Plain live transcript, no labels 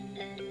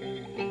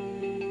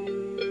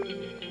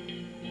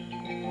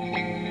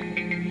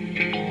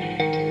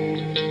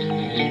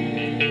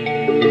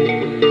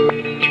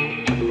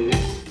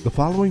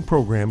following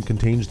program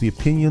contains the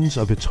opinions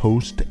of its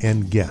host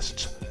and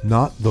guests,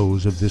 not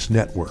those of this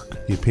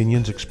network. The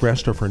opinions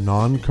expressed are for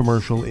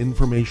non-commercial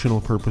informational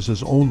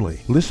purposes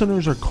only.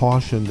 Listeners are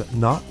cautioned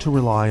not to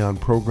rely on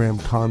program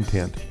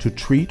content to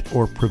treat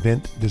or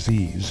prevent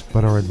disease,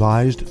 but are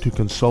advised to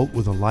consult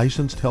with a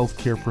licensed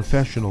healthcare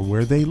professional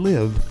where they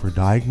live for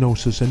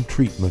diagnosis and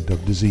treatment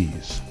of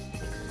disease.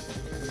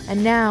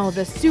 And now,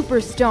 the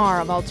superstar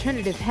of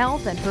alternative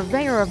health and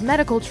purveyor of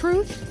medical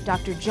truth,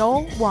 Dr.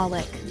 Joel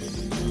Wallach.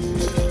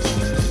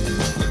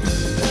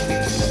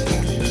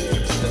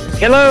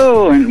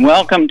 Hello, and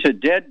welcome to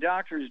Dead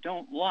Doctors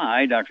Don't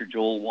Lie. Dr.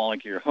 Joel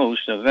Wallach, your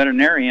host, a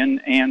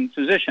veterinarian and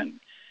physician.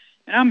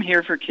 And I'm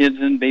here for kids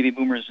and baby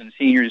boomers and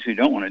seniors who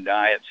don't want to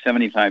die at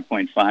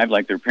 75.5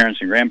 like their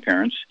parents and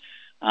grandparents.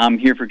 I'm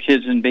here for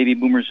kids and baby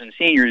boomers and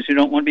seniors who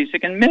don't want to be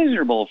sick and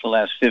miserable for the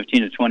last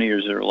 15 to 20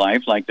 years of their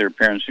life like their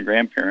parents and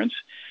grandparents.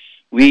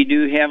 We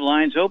do have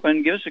lines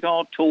open. Give us a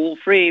call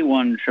toll-free,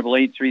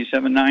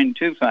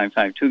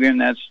 1-888-379-2552. Again,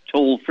 that's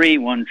toll-free,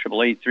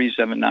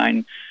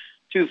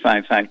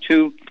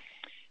 1-888-379-2552.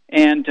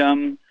 And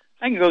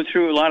I can go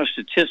through a lot of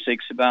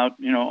statistics about,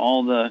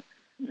 all the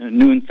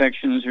new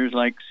infections. There's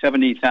like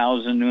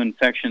 70,000 new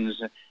infections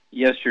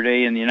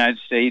yesterday in the United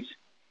States.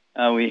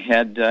 We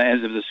had,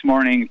 as of this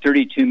morning,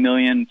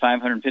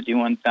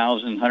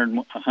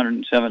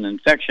 32,551,107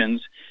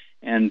 infections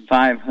and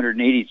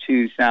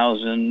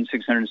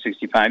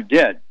 582,665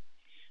 dead.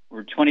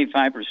 We're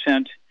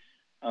 25%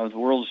 of the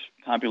world's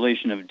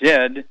population of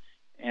dead,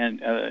 and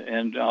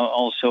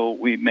also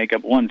we make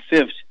up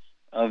 1/5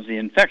 of the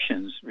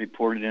infections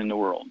reported in the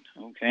world.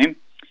 Okay,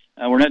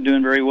 we're not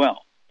doing very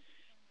well,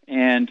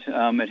 and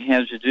it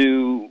has to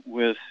do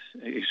with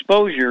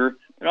exposure.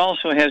 It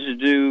also has to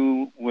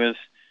do with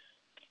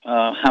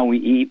how we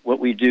eat, what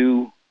we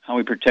do, how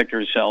we protect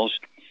ourselves.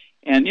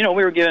 And, we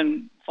were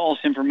given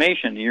false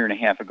information a year and a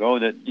half ago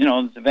that,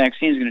 the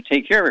vaccine is going to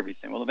take care of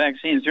everything. Well, the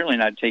vaccine is certainly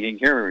not taking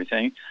care of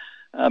everything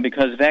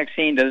because the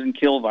vaccine doesn't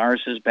kill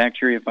viruses,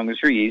 bacteria,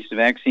 fungus, or yeast. The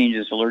vaccine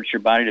just alerts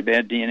your body to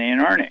bad DNA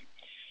and RNA.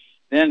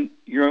 Then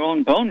your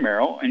own bone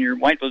marrow and your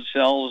white blood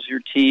cells,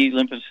 your T,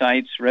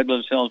 lymphocytes, red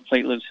blood cells,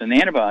 platelets, and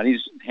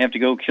antibodies have to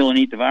go kill and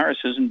eat the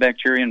viruses and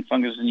bacteria and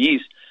fungus and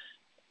yeast.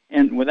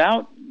 And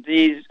without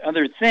these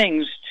other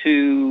things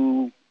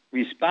to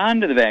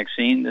respond to the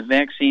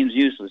vaccine's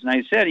useless. And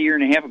I said a year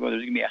and a half ago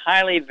there's going to be a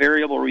highly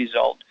variable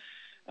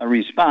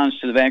response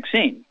to the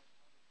vaccine,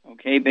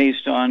 okay,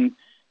 based on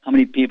how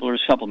many people are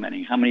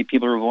supplementing, how many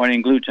people are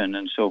avoiding gluten,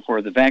 and so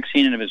forth. The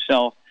vaccine in of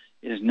itself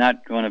is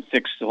not going to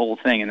fix the whole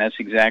thing, and that's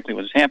exactly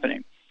what's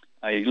happening.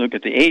 You look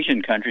at the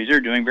Asian countries,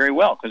 they're doing very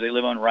well because they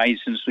live on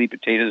rice and sweet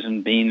potatoes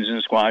and beans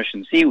and squash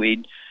and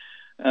seaweed,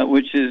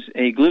 which is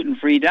a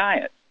gluten-free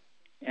diet.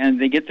 And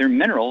they get their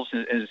minerals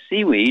as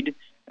seaweed,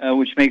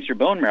 which makes their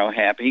bone marrow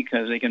happy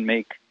because they can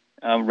make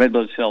red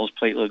blood cells,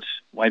 platelets,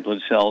 white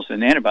blood cells,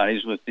 and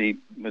antibodies with the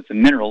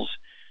minerals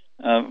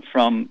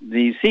from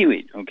the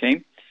seaweed,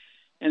 okay?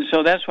 And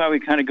so that's why we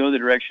kind of go the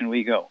direction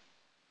we go.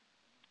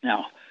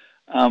 Now,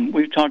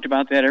 we've talked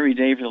about that every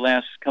day for the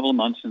last couple of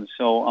months, and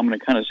so I'm going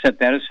to kind of set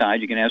that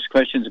aside. You can ask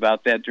questions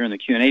about that during the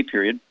Q&A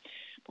period.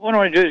 But what I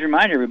want to do is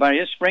remind everybody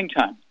it's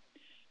springtime.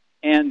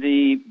 And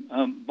the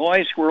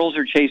boy squirrels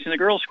are chasing the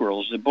girl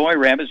squirrels. The boy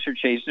rabbits are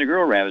chasing the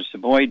girl rabbits. The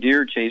boy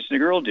deer chasing the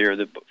girl deer.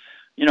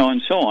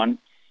 And so on.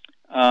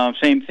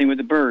 Same thing with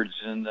the birds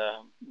and the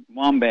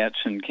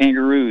wombats and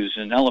kangaroos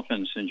and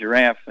elephants and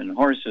giraffe and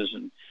horses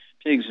and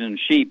pigs and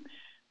sheep.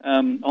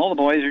 All the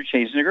boys are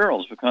chasing the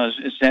girls because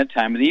it's that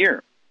time of the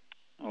year.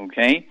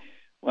 Okay?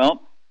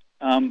 Well,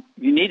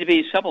 you need to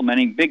be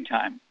supplementing big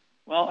time.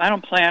 Well, I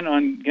don't plan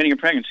on getting a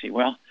pregnancy.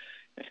 Well,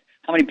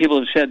 how many people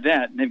have said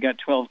that and they've got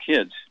 12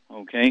 kids?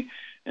 Okay,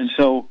 and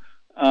so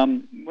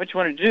what you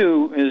want to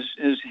do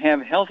is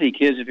have healthy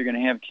kids. If you're going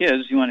to have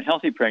kids, you want a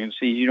healthy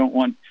pregnancy. You don't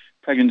want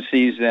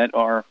pregnancies that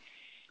are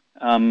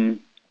going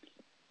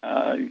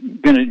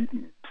to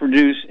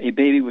produce a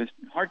baby with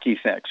heart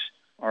defects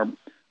or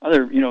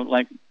other,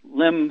 like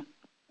limb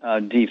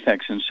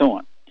defects and so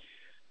on.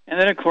 And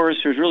then, of course,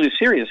 there's really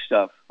serious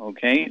stuff,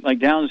 okay, like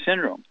Down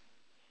syndrome.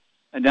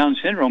 Down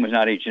syndrome is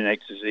not a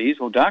genetic disease.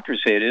 Well,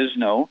 doctors say it is.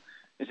 No.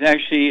 It's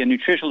actually a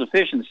nutritional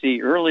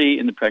deficiency early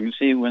in the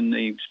pregnancy when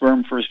the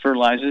sperm first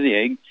fertilizes the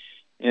egg.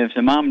 If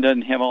the mom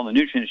doesn't have all the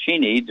nutrients she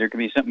needs, there can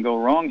be something go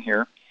wrong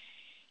here,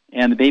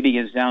 and the baby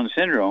gets Down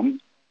syndrome.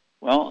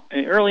 Well,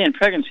 early in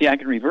pregnancy, I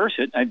can reverse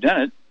it. I've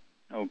done it,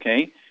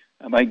 okay,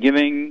 by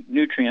giving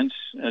nutrients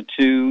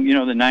to,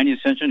 the 90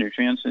 essential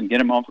nutrients and get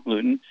them off of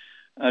gluten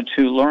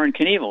to Lauren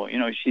Knievel.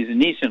 She's a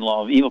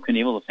niece-in-law of Evel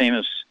Knievel, the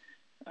famous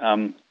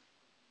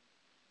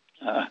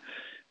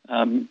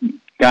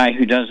guy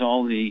who does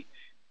all the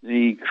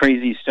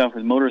crazy stuff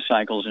with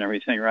motorcycles and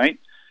everything, right?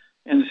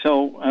 And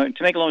so,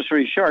 to make a long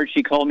story short,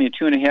 she called me at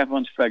 2.5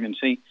 months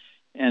pregnancy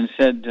and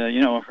said,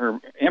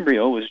 her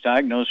embryo was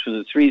diagnosed with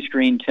a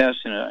 3-screen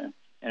test and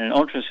an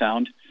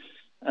ultrasound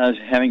as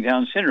having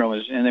Down syndrome.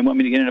 And they want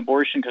me to get an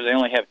abortion because they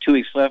only have 2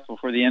 weeks left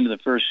before the end of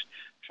the first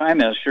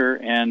trimester.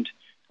 And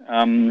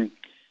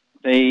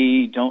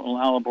they don't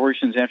allow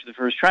abortions after the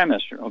first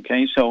trimester.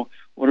 Okay, so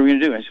what are we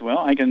going to do? I said, well,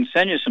 I can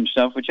send you some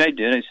stuff, which I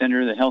did. I sent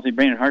her the Healthy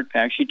Brain and Heart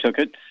Pack. She took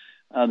it.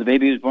 The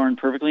baby was born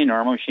perfectly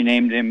normal. She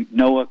named him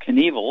Noah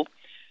Knievel.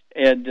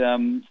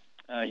 And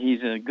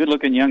he's a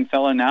good-looking young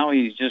fella now.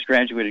 He's just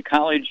graduated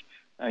college.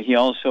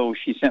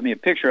 She sent me a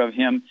picture of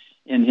him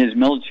in his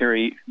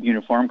military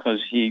uniform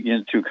because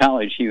through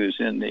college, he was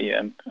in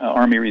the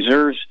Army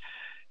Reserves.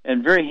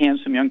 And very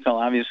handsome young fellow,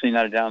 obviously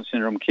not a Down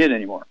syndrome kid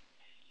anymore.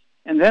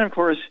 And then, of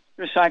course,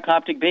 there's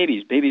cycloptic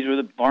babies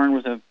born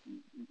with an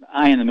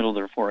eye in the middle of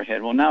their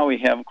forehead. Well, now we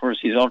have, of course,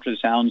 these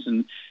ultrasounds,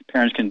 and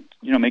parents can,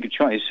 make a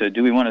choice. So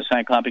do we want a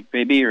cycloptic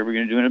baby, or are we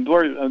going to do an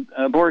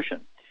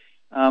abortion?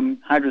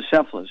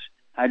 Hydrocephalus,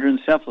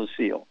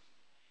 hydrancephalocele,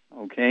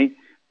 okay,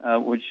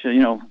 which,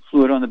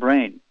 fluid on the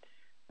brain.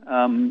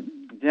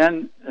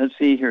 Then, let's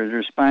see here,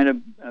 there's spina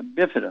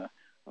bifida,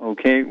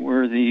 okay,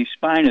 where the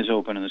spine is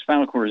open and the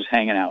spinal cord is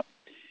hanging out.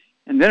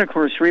 And then, of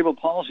course, cerebral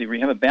palsy, where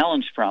you have a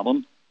balance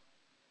problem,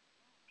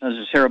 because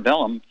the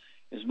cerebellum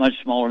is much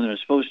smaller than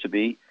it's supposed to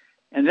be.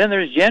 And then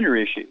there's gender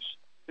issues.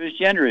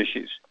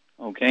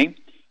 Okay?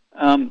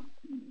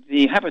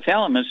 The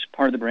hypothalamus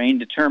part of the brain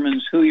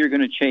determines who you're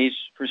going to chase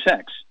for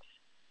sex.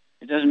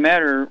 It doesn't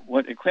matter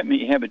what equipment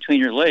you have between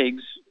your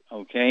legs,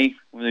 okay,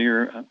 whether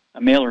you're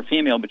a male or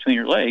female between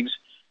your legs,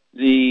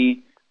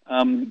 the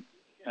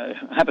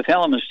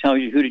hypothalamus tells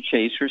you who to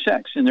chase for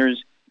sex. And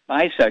there's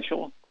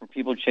bisexual, where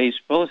people chase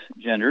both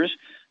genders.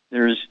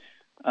 There's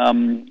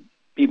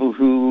people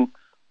who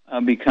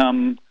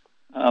become,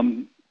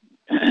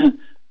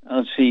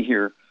 let's see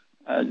here,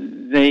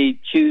 they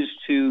choose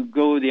to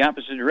go the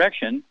opposite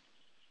direction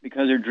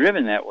because they're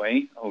driven that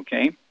way,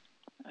 okay?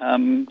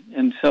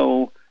 And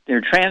so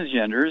they're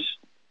transgenders.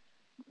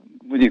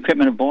 With the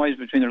equipment of boys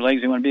between their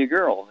legs, they want to be a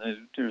girl.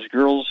 There's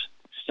girls'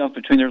 stuff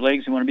between their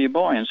legs, they want to be a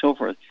boy, and so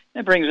forth.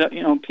 That brings up,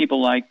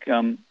 people like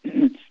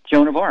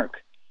Joan of Arc.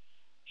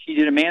 She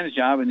did a man's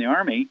job in the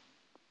Army,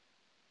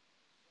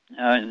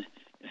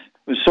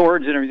 with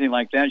swords and everything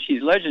like that.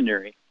 She's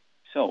legendary.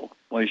 So,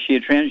 was she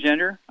a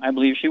transgender? I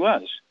believe she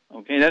was.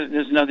 Okay,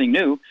 that's nothing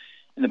new.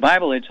 In the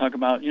Bible, they talk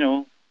about,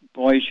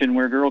 boys shouldn't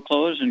wear girl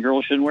clothes and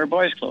girls shouldn't wear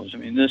boys' clothes. I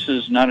mean, this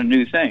is not a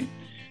new thing.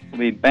 We'll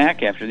be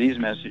back after these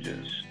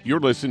messages. You're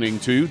listening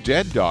to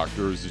Dead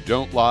Doctors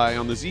Don't Lie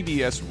on the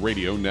ZBS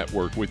Radio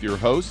Network with your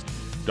host,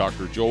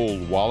 Dr. Joel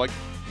Wallach.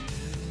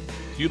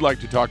 If you'd like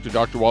to talk to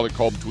Dr. Wallach,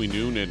 call between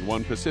noon and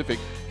 1 Pacific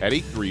at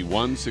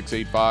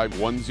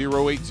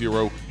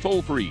 831-685-1080,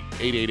 toll free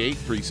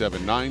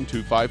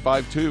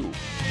 888-379-2552.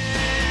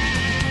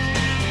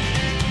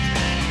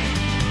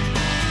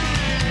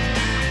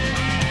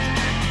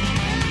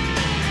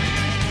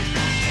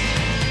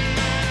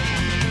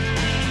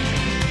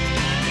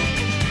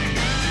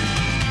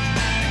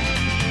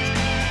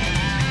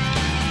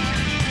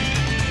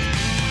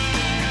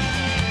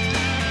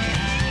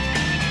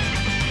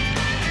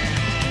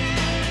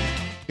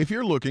 If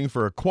you're looking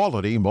for a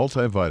quality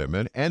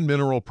multivitamin and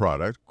mineral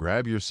product,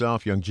 grab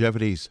yourself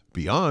Youngevity's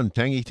Beyond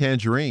Tangy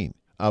Tangerine,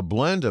 a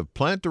blend of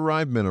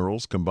plant-derived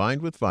minerals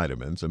combined with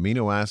vitamins,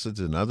 amino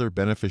acids, and other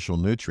beneficial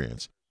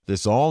nutrients.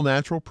 This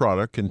all-natural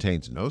product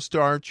contains no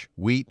starch,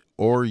 wheat,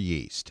 or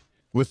yeast,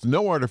 with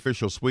no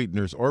artificial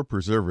sweeteners or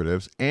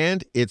preservatives,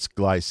 and it's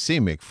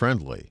glycemic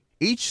friendly.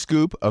 Each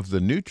scoop of the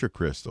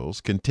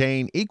NutriCrystals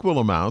contain equal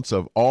amounts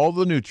of all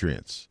the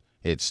nutrients.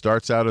 It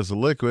starts out as a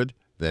liquid,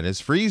 then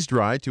is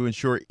freeze-dried to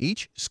ensure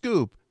each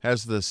scoop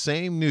has the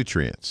same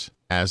nutrients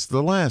as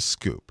the last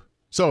scoop.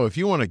 So if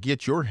you want to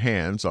get your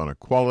hands on a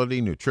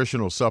quality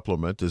nutritional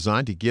supplement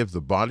designed to give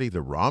the body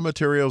the raw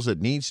materials it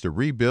needs to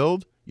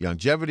rebuild,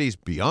 Youngevity's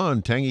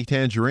Beyond Tangy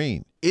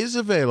Tangerine is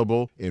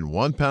available in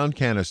 1-pound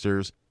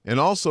canisters and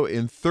also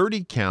in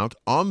 30-count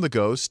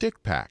on-the-go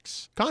stick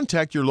packs.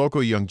 Contact your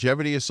local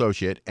Youngevity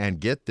associate and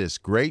get this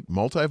great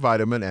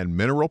multivitamin and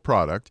mineral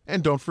product,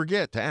 and don't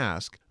forget to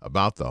ask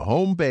about the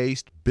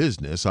home-based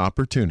business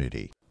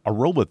opportunity.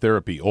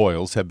 Aromatherapy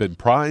oils have been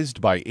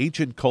prized by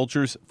ancient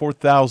cultures for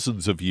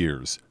thousands of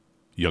years.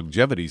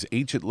 Youngevity's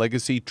ancient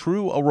legacy,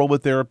 True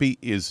Aromatherapy,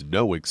 is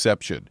no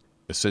exception.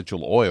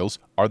 Essential oils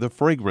are the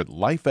fragrant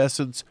life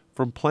essence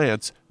from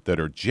plants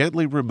that are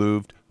gently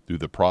removed through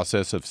the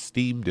process of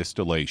steam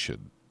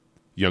distillation.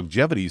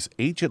 Youngevity's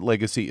ancient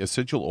legacy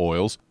essential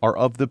oils are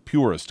of the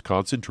purest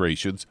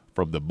concentrations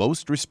from the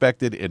most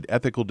respected and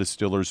ethical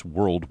distillers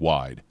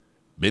worldwide.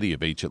 Many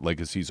of Ancient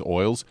Legacy's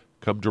oils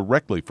come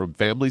directly from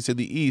families in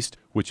the East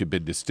which have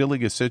been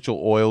distilling essential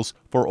oils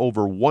for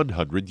over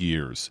 100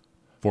 years.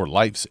 For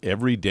life's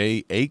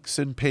everyday aches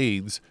and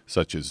pains,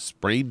 such as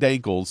sprained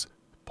ankles,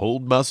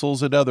 pulled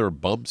muscles, and other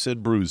bumps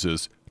and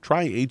bruises,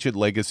 try Ancient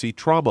Legacy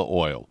Trauma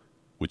Oil,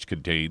 which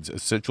contains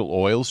essential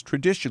oils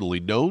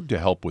traditionally known to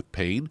help with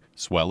pain,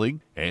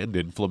 swelling, and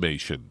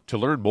inflammation. To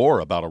learn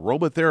more about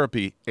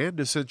aromatherapy and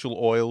essential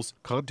oils,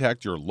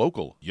 contact your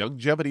local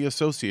Youngevity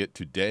associate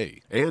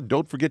today. And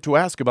don't forget to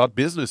ask about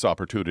business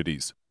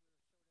opportunities.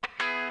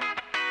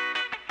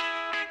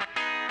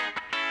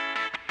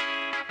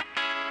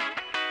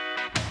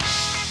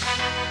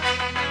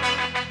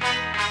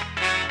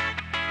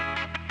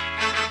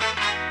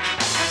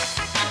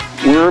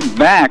 We're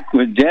back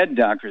with Dead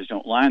Doctors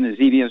Don't Lie on the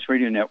ZBS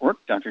Radio Network.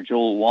 Dr.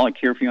 Joel Wallach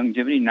here for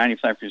Longevity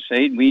 95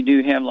 Crusade. We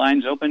do have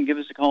lines open. Give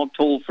us a call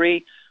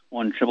toll-free,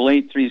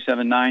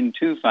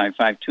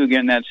 1-888-379-2552.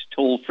 Again, that's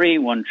toll-free,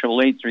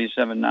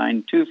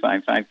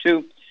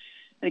 1-888-379-2552.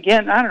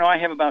 Again, I don't know, I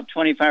have about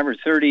 25 or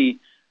 30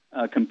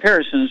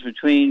 comparisons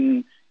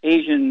between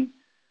Asian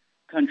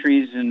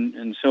countries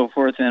and so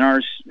forth in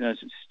our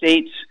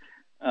states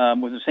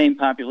with the same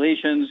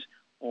populations,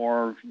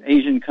 or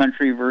Asian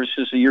country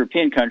versus a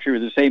European country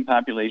with the same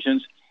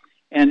populations.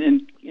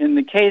 And in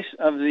the case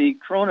of the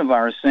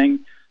coronavirus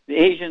thing, the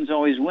Asians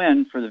always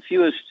win for the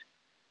fewest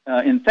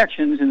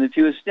infections and the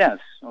fewest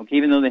deaths, okay,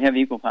 even though they have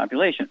equal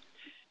population.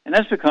 And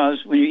that's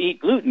because when you eat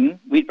gluten,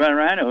 wheat, brown,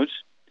 rye, and oats,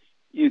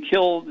 you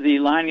kill the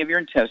lining of your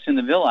intestine,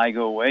 the villi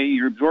go away,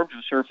 your absorptive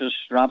surface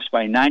drops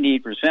by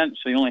 98%,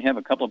 so you only have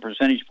a couple of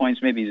percentage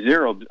points, maybe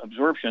zero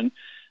absorption.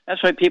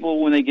 That's why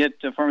people, when they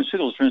get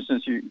pharmaceuticals, for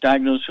instance, you're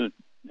diagnosed with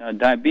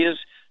diabetes,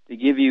 they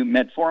give you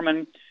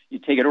metformin, you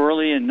take it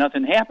orally and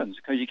nothing happens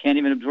because you can't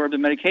even absorb the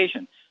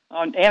medication.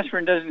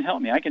 Aspirin doesn't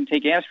help me. I can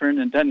take aspirin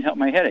and it doesn't help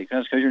my headache.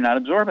 That's because you're not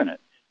absorbing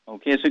it.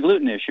 Okay, it's a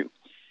gluten issue.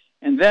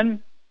 And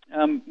then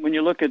when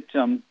you look at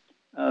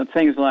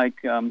things like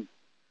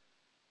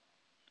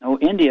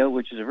India,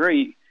 which is a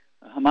very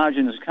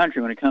homogeneous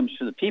country when it comes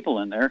to the people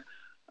in there,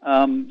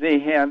 they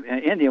have,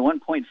 India,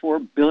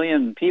 1.4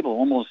 billion people,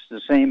 almost the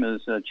same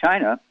as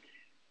China,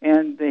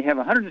 and they have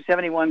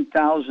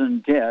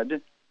 171,000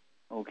 dead,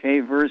 okay,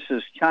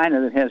 versus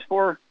China that has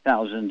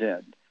 4,000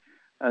 dead,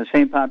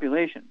 same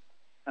population.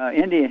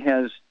 India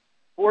has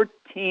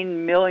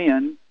 14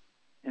 million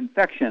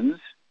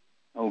infections,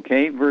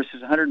 okay,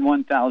 versus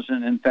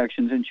 101,000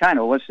 infections in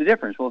China. What's the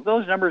difference? Well, if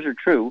those numbers are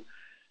true,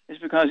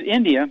 it's because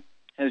India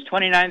has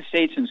 29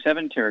 states and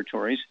 7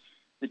 territories.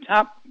 The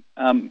top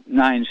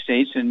 9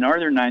 states and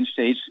northern 9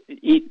 states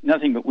eat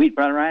nothing but wheat,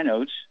 brown, rye, and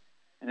oats,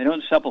 and they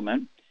don't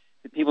supplement.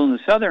 The people in the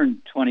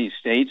southern 20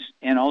 states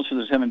and also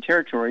the 7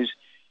 territories,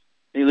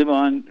 they live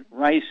on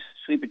rice,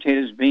 sweet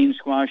potatoes, beans,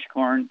 squash,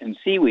 corn, and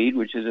seaweed,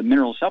 which is a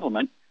mineral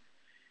supplement.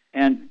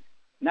 And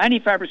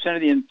 95%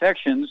 of the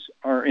infections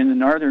are in the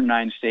northern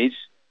 9 states.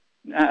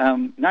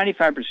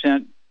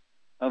 95%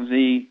 of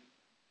the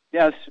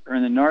deaths are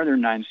in the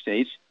northern 9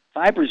 states.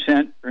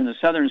 5% are in the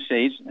southern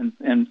states,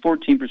 and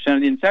 14%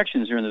 of the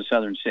infections are in the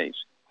southern states.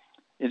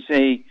 It's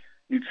a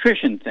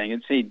nutrition thing.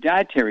 It's a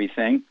dietary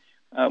thing,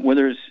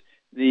 whether it's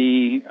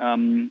the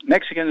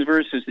Mexicans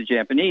versus the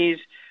Japanese,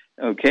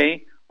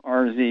 okay,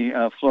 or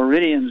the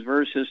Floridians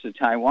versus the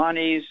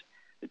Taiwanese.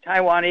 The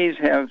Taiwanese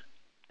have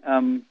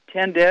 10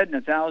 dead and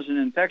 1,000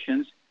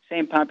 infections,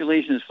 same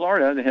population as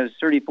Florida that has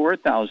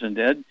 34,000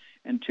 dead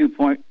and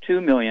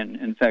 2.2 million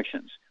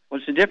infections.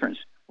 What's the difference?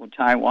 Well,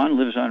 Taiwan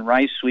lives on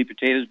rice, sweet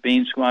potatoes,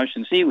 beans, squash,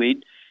 and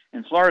seaweed,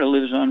 and Florida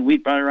lives on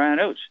wheat, brown, rye, and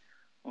oats.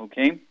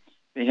 Okay?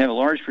 They have a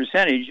large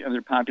percentage of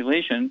their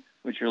population,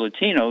 which are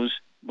Latinos,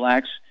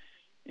 blacks,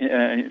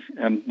 the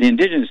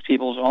indigenous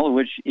peoples, all of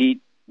which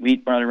eat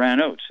wheat, barley, rye,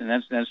 and oats, and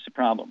that's the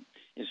problem.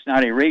 It's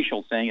not a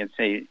racial thing; it's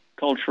a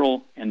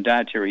cultural and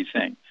dietary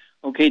thing.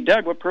 Okay,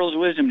 Doug, what pearls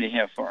of wisdom do you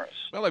have for us?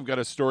 Well, I've got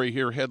a story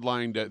here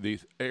headlined "The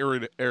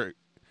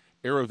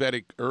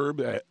Ayurvedic Herb."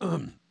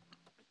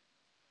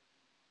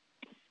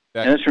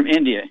 That's from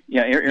India.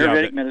 Yeah,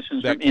 Ayurvedic medicine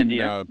is from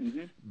India.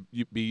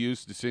 Be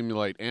used to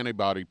stimulate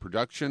antibody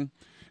production,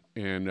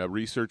 and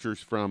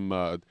researchers from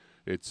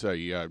it's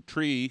a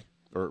tree.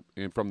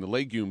 And from the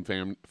legume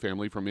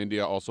family from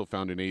India, also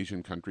found in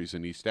Asian countries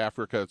in East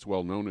Africa. It's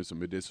well known as a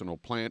medicinal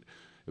plant.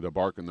 The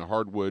bark and the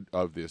hardwood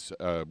of this,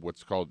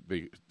 what's called,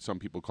 some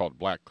people call it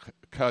black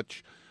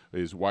kutch,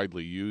 is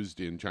widely used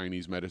in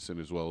Chinese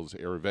medicine as well as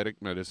Ayurvedic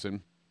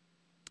medicine.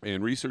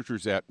 And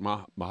researchers at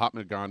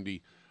Mahatma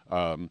Gandhi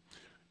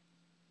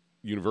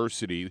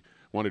University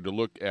wanted to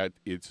look at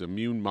its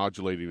immune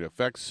modulating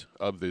effects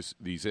of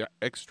these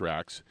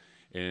extracts.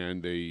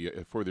 And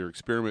for their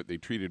experiment, they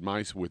treated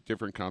mice with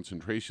different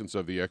concentrations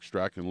of the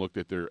extract and looked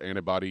at their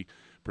antibody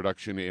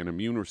production and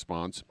immune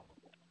response.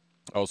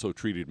 Also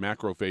treated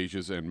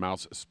macrophages and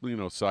mouse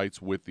splenocytes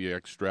with the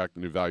extract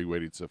and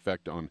evaluated its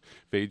effect on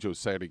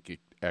phagocytic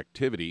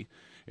activity.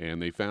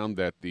 And they found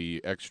that the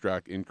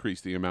extract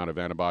increased the amount of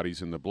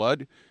antibodies in the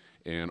blood,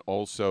 and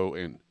also,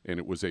 and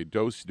it was a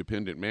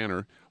dose-dependent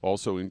manner,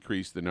 also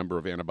increased the number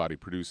of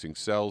antibody-producing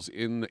cells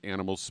in the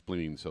animal's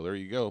spleen. So there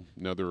you go,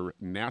 another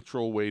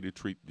natural way to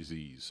treat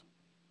disease.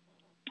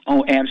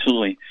 Oh,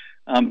 absolutely.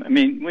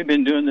 We've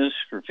been doing this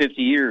for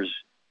 50 years.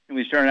 And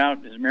we started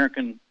out as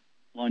American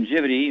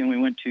Longevity, and we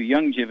went to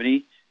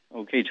Youngevity,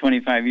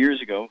 25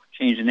 years ago,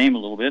 changed the name a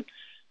little bit.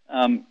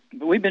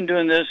 But we've been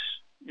doing this,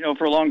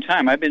 for a long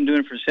time. I've been doing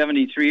it for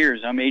 73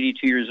 years. I'm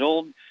 82 years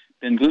old.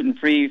 Been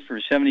gluten-free for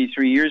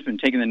 73 years, been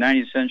taking the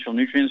 90 essential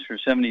nutrients for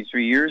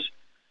 73 years.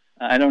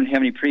 I don't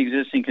have any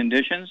pre-existing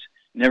conditions,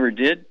 never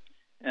did.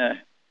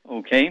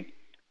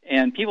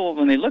 And people,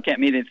 when they look at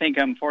me, they think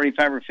I'm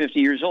 45 or 50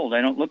 years old.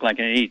 I don't look like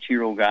an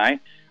 82-year-old guy.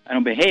 I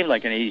don't behave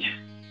like an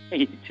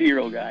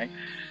 82-year-old guy.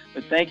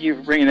 But thank you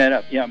for bringing that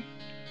up. Yeah.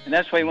 And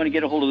that's why you want to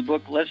get a hold of the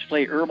book, Let's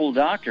Play Herbal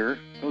Doctor,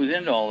 goes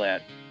into all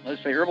that.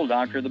 Let's Play Herbal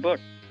Doctor, the book.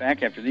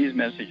 Back after these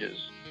messages.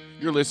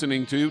 You're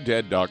listening to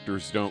Dead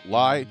Doctors Don't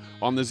Lie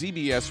on the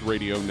ZBS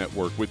Radio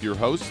Network with your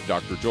host,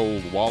 Dr.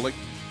 Joel Wallach.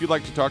 If you'd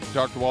like to talk to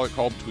Dr. Wallach,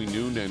 call between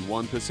noon and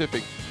 1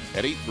 Pacific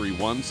at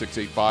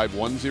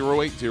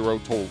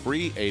 831-685-1080, toll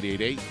free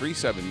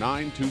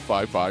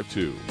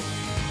 888-379-2552.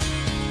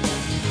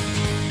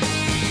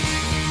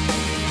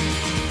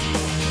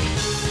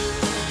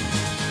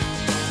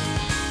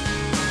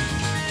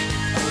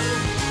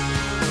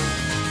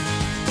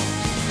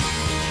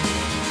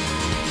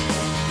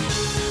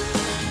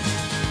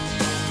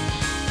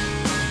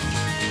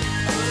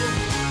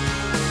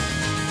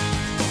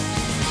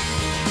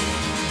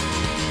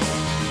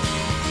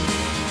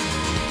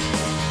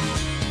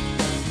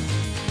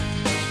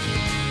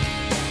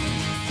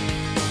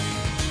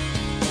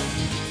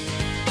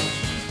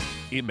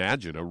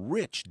 Imagine a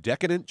rich,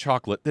 decadent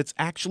chocolate that's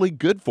actually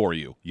good for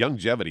you.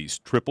 Youngevity's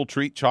Triple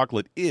Treat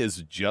chocolate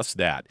is just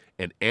that,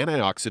 an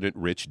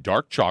antioxidant-rich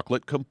dark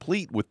chocolate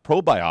complete with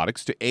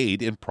probiotics to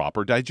aid in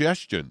proper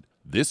digestion.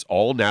 This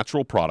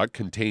all-natural product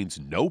contains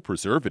no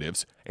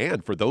preservatives,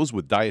 and for those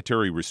with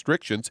dietary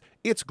restrictions,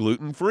 it's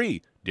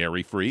gluten-free,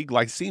 dairy-free,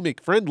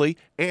 glycemic-friendly,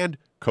 and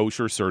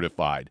kosher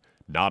certified.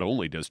 Not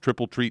only does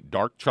Triple Treat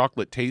dark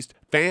chocolate taste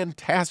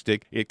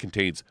fantastic, it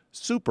contains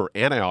super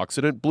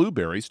antioxidant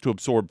blueberries to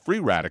absorb free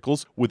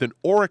radicals with an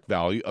ORAC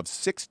value of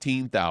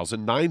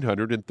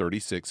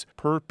 16,936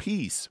 per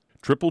piece.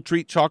 Triple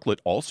Treat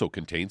chocolate also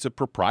contains a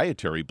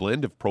proprietary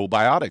blend of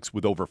probiotics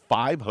with over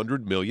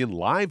 500 million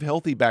live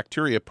healthy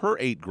bacteria per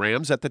 8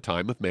 grams at the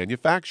time of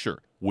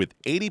manufacture, with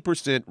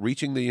 80%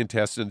 reaching the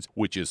intestines,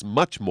 which is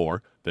much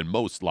more than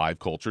most live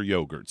culture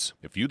yogurts.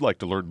 If you'd like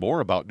to learn more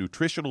about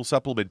nutritional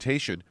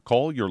supplementation,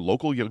 call your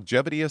local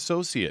Youngevity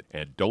associate,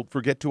 and don't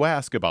forget to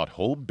ask about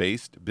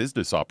home-based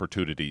business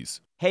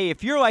opportunities. Hey,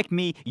 if you're like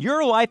me,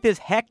 your life is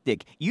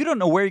hectic. You don't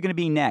know where you're going to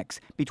be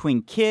next.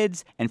 Between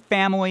kids and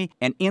family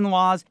and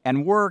in-laws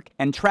and work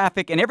and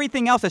traffic and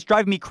everything else that's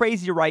driving me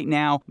crazy right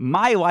now,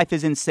 my life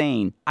is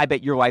insane. I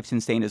bet your life's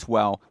insane as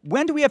well.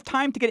 When do we have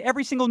time to get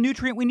every single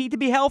nutrient we need to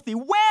be healthy?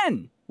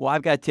 When? Well,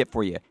 I've got a tip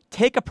for you.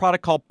 Take a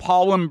product called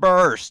Pollen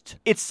Burst.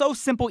 It's so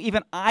simple,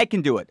 even I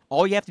can do it.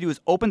 All you have to do is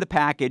open the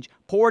package,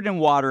 pour it in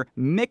water,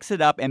 mix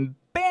it up, and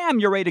bam,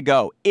 you're ready to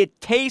go. It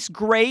tastes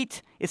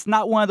great. It's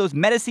not one of those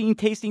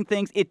medicine-tasting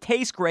things. It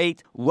tastes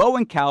great, low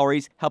in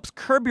calories, helps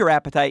curb your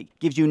appetite,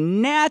 gives you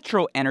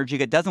natural energy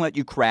that doesn't let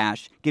you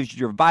crash, gives you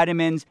your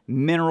vitamins,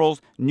 minerals,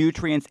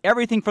 nutrients,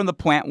 everything from the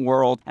plant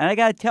world. And I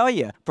gotta tell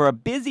you, for a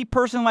busy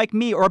person like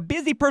me or a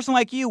busy person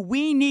like you,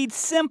 we need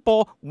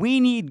simple, we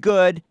need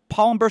good.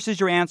 Pollen Burst is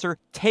your answer.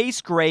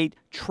 Tastes great.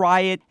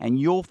 Try it, and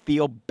you'll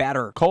feel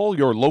better. Call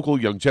your local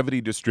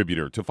Youngevity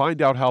distributor to find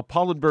out how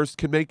Pollen Burst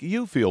can make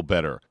you feel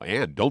better.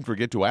 And don't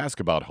forget to ask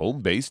about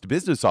home-based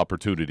business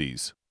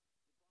opportunities.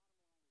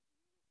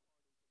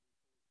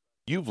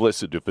 You've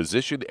listened to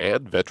physician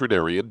and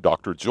veterinarian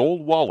Dr.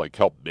 Joel Wallach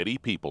help many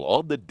people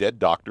on the Dead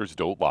Doctors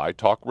Don't Lie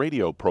talk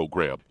radio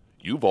program.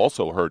 You've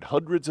also heard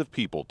hundreds of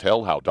people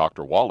tell how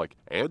Dr. Wallach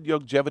and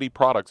Youngevity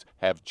products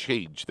have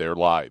changed their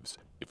lives.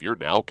 If you're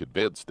now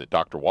convinced that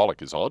Dr.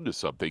 Wallach is onto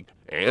something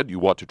and you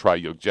want to try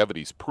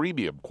Youngevity's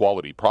premium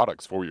quality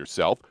products for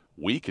yourself,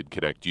 we can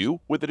connect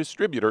you with a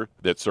distributor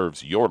that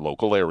serves your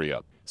local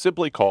area.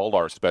 Simply call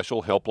our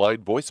special helpline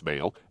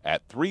voicemail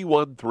at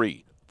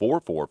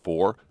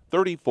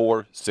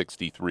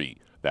 313-444-3463.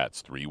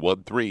 That's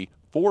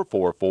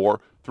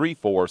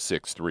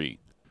 313-444-3463.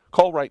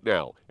 Call right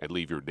now and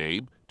leave your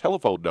name,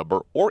 telephone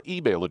number, or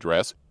email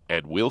address,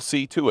 and we'll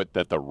see to it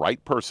that the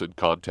right person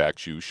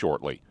contacts you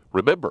shortly.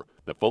 Remember,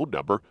 the phone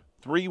number,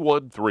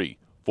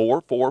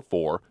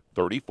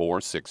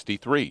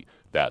 313-444-3463.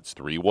 That's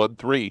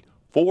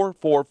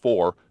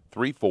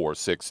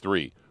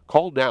 313-444-3463.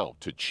 Call now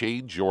to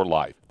change your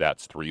life.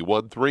 That's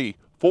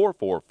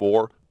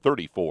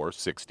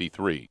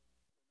 313-444-3463.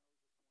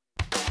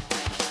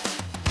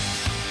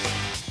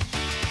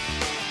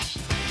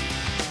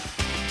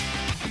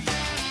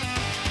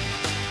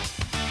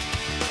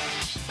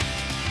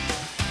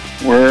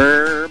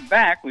 We're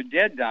back with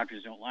Dead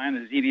Doctors Don't Lie on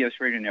the ZBS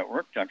Radio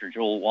Network. Dr.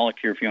 Joel Wallach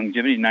here for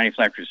Youngevity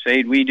 95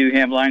 Crusade. We do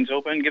have lines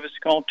open. Give us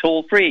a call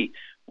toll free,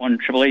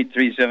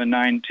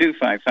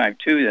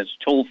 1-888-379-2552. That's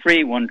toll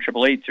free,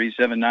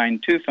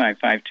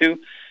 1-888-379-2552.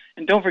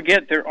 And don't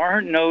forget, there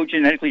are no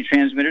genetically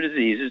transmitted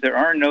diseases. There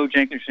are no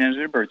genetically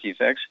transmitted birth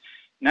defects.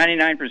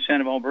 99%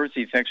 of all birth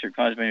defects are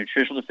caused by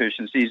nutritional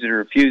deficiencies. There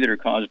are a few that are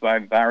caused by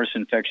virus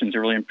infections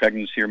early in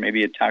pregnancy or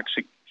maybe a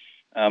toxic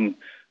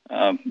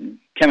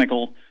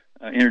chemical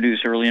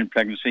introduced early in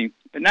pregnancy.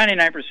 But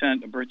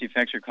 99% of birth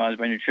defects are caused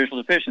by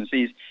nutritional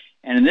deficiencies.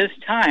 And in this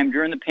time,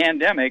 during the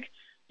pandemic,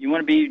 you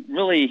want to be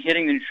really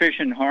hitting the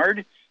nutrition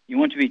hard. You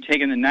want to be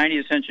taking the 90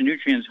 essential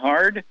nutrients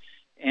hard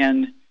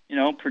and,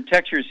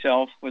 protect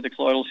yourself with the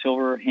colloidal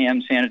silver,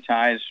 hand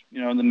sanitize,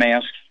 the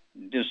mask,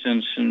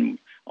 distance, and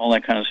all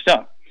that kind of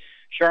stuff.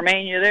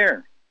 Charmaine, you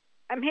there?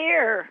 I'm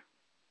here.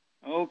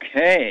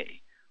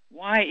 Okay.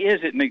 why is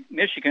it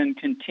Michigan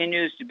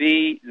continues to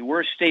be the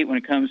worst state when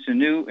it comes to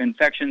new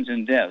infections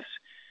and deaths?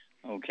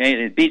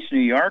 Okay, it beats New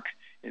York,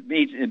 it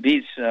beats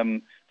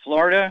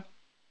Florida,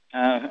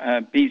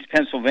 beats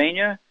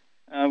Pennsylvania.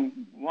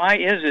 Why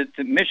is it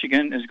that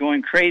Michigan is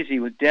going crazy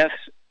with deaths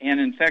and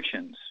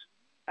infections?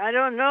 I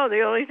don't know.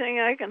 The only thing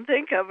I can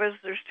think of is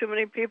there's too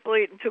many people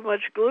eating too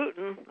much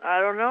gluten.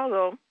 I don't know,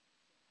 though.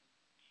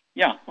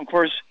 Yeah, of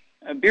course,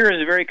 beer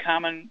is a very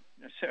common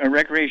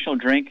recreational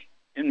drink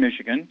in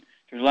Michigan.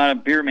 There's a lot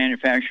of beer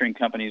manufacturing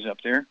companies up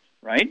there,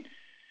 right?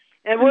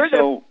 And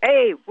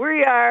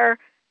we are,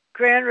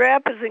 Grand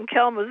Rapids and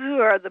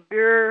Kalamazoo are the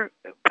beer,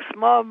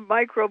 small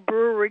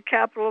microbrewery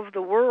capital of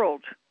the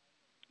world.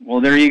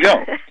 Well, there you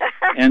go.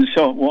 And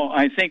so,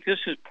 I think this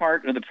is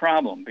part of the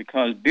problem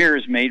because beer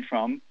is made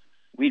from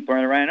wheat,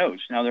 barley, rye, and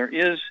oats. Now, there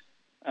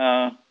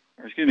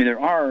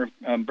are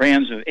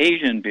brands of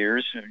Asian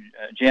beers,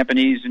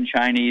 Japanese and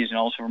Chinese, and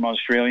also from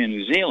Australia and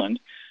New Zealand.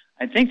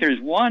 I think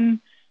there's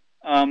one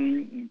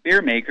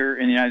beer maker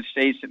in the United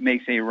States that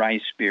makes a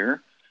rice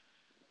beer,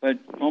 but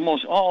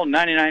almost all,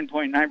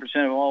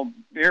 99.9% of all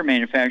beer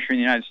manufacturing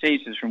in the United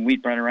States is from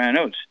wheat, barley, rye, and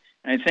oats.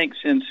 And I think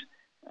since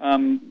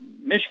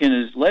Michigan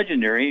is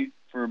legendary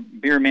for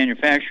beer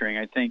manufacturing,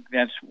 I think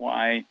that's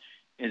why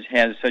it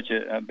has such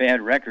a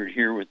bad record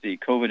here with the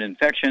COVID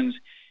infections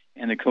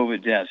and the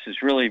COVID deaths.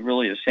 It's really,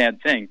 really a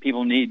sad thing.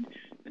 People need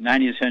the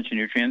 90 essential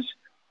nutrients.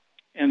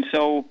 And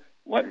so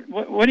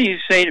what do you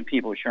say to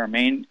people,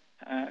 Charmaine?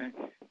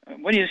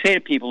 What do you say to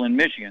people in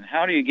Michigan?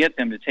 How do you get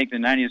them to take the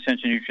 90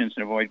 essential nutrients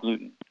and avoid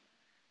gluten?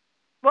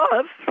 Well,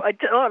 if I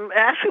tell them,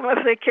 ask them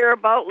if they care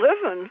about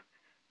living.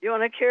 You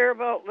want to care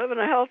about living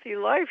a healthy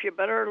life, you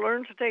better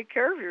learn to take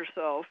care of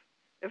yourself.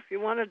 If you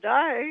want to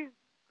die,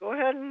 go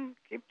ahead and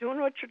keep doing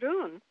what you're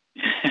doing.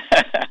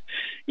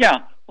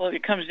 Yeah, well,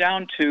 it comes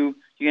down to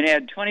you can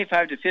add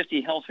 25 to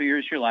 50 healthy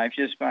years to your life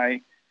just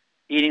by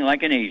eating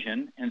like an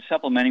Asian and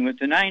supplementing with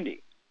the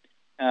 90.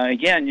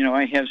 Again,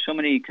 I have so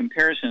many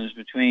comparisons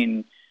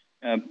between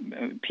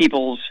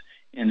peoples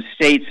in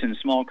states and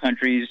small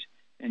countries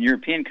and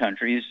European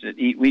countries that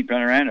eat wheat,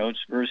 barley, and oats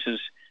versus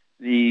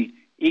the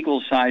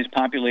equal-sized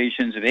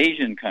populations of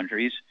Asian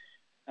countries,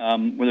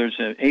 whether it's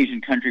an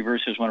Asian country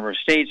versus one of our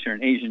states or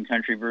an Asian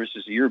country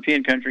versus a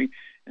European country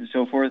and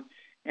so forth.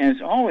 And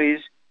it's always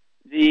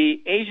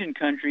the Asian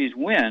countries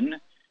win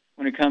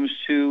when it comes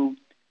to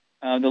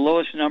the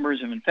lowest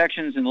numbers of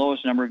infections and the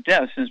lowest number of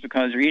deaths. And it's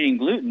because they're eating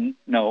gluten.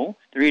 No,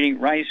 they're eating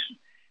rice.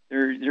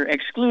 They're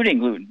excluding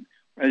gluten.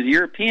 Whereas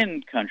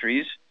European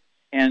countries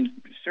and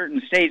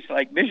certain states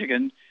like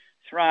Michigan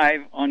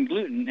thrive on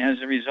gluten.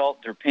 As a result,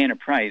 they're paying a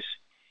price.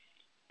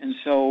 And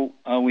so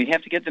we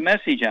have to get the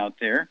message out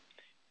there.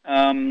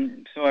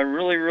 So I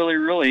really, really,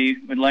 really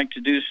would like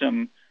to do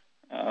some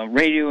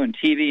radio and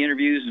TV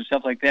interviews and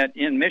stuff like that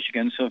in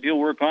Michigan. So if you'll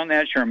work on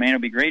that, Charmaine, I'll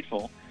be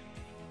grateful.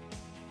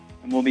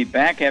 And we'll be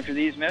back after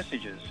these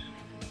messages.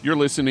 You're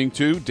listening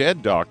to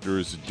Dead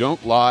Doctors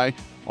Don't Lie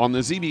on the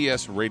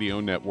ZBS Radio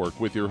Network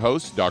with your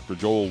host, Dr.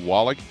 Joel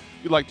Wallach.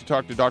 If you'd like to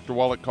talk to Dr.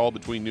 Wallach, call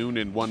between noon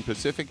and 1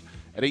 Pacific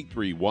at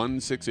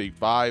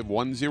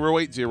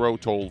 831-685-1080,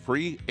 toll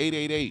free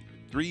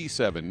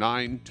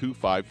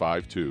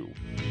 888-379-2552.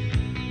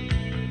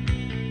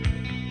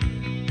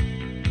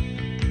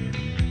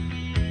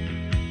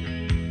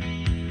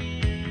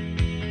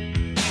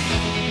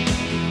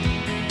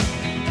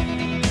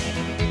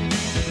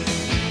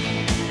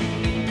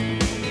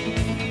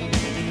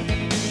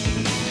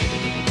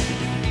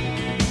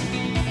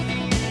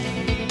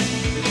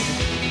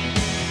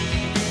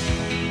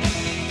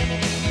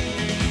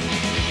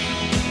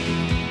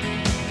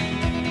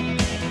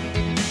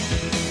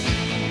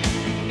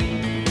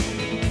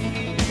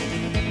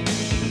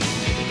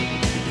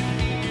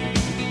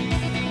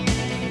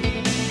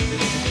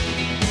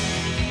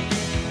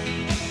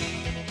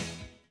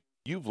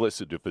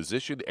 Listen to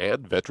physician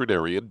and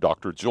veterinarian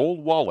Dr.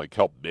 Joel Wallach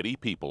help many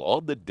people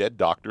on the Dead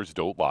Doctors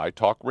Don't Lie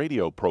talk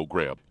radio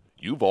program.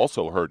 You've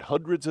also heard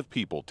hundreds of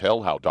people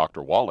tell how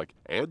Dr. Wallach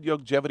and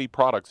Youngevity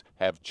products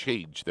have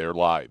changed their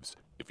lives.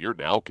 If you're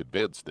now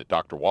convinced that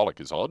Dr.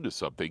 Wallach is onto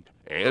something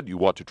and you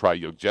want to try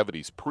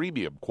Youngevity's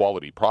premium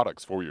quality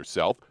products for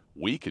yourself,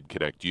 we can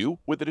connect you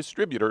with a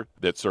distributor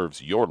that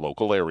serves your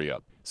local area.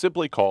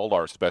 Simply call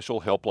our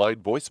special helpline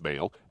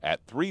voicemail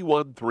at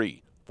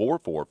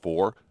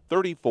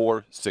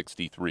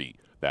 313-444-3463.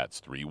 That's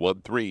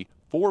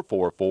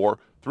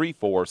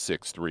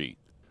 313-444-3463.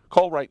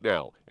 Call right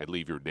now and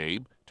leave your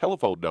name,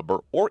 telephone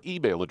number, or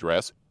email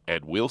address,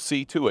 and we'll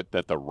see to it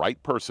that the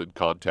right person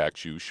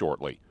contacts you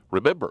shortly.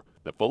 Remember,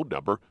 the phone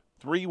number,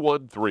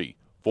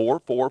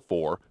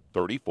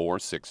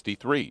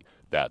 313-444-3463.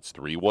 That's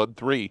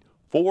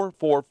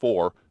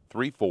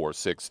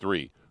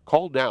 313-444-3463.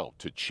 Call now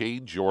to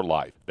change your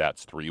life.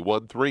 That's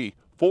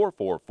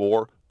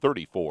 313-444-3463.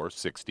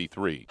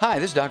 3463. Hi,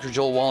 this is Dr.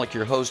 Joel Wallach,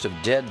 your host of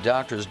Dead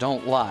Doctors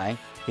Don't Lie.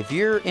 If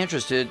you're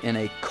interested in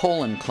a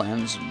colon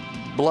cleanse,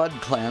 blood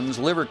cleanse,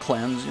 liver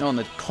cleanse, in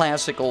the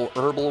classical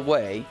herbal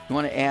way, you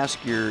want to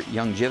ask your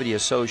Youngevity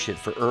associate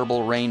for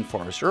Herbal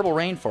Rainforest. Herbal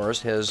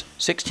Rainforest has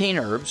 16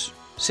 herbs,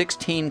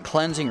 16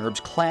 cleansing herbs,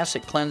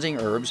 classic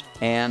cleansing herbs,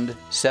 and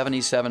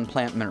 77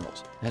 plant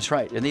minerals. That's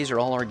right, and these are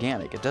all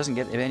organic. It doesn't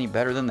get any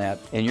better than that.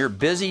 In your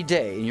busy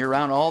day, and you're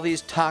around all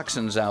these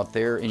toxins out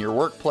there in your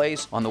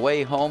workplace, on the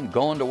way home,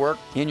 going to work,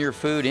 in your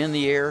food, in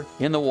the air,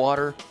 in the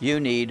water, you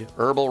need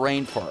Herbal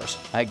Rainforest.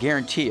 I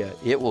guarantee you,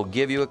 it will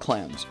give you a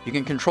cleanse. You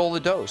can control the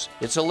dose.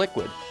 It's a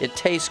liquid. It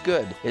tastes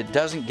good. It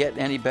doesn't get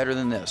any better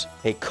than this.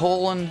 A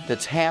colon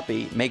that's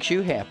happy makes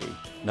you happy.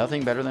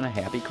 Nothing better than a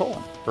happy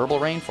colon. Herbal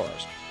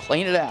Rainforest.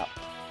 Clean it out.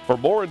 For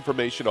more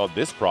information on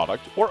this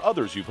product or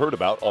others you've heard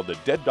about on the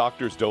Dead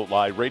Doctors Don't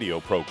Lie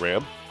radio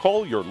program,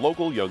 call your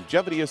local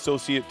Youngevity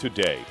associate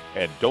today.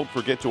 And don't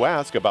forget to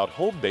ask about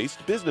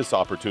home-based business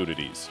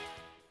opportunities.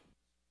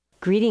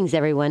 Greetings,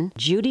 everyone.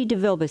 Judy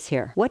DeVilbus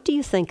here. What do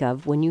you think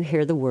of when you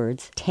hear the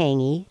words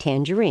tangy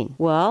tangerine?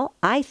 Well,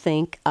 I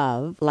think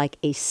of like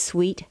a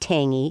sweet,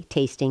 tangy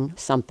tasting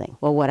something.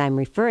 Well, what I'm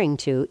referring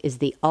to is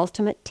the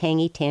Ultimate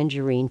Tangy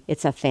Tangerine.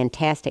 It's a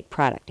fantastic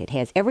product. It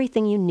has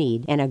everything you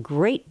need, and a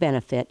great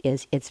benefit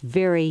is it's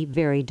very,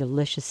 very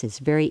delicious. It's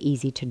very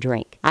easy to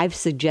drink. I've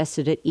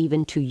suggested it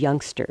even to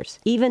youngsters.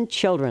 Even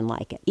children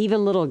like it.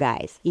 Even little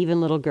guys.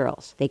 Even little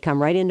girls. They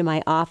come right into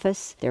my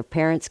office. Their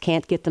parents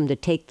can't get them to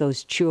take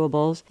those chewables,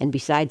 and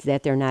besides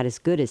that, they're not as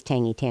good as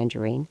Tangy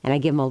Tangerine. And I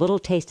give them a little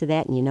taste of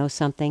that, and you know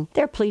something?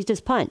 They're pleased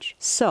as punch.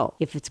 So,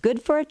 if it's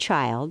good for a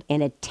child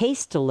and it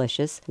tastes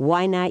delicious,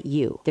 why not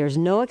you? There's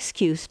no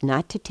excuse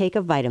not to take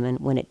a vitamin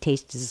when it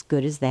tastes as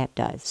good as that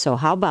does. So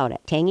how about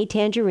it? Tangy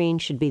Tangerine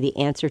should be the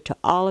answer to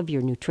all of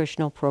your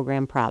nutritional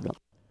program problems.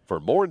 For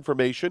more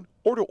information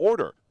or to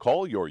order,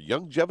 call your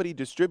Youngevity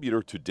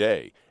distributor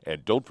today.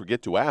 And don't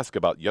forget to ask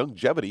about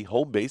Youngevity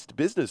home-based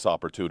business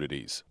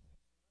opportunities.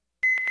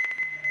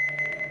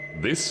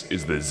 This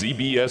is the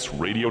ZBS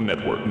Radio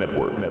Network.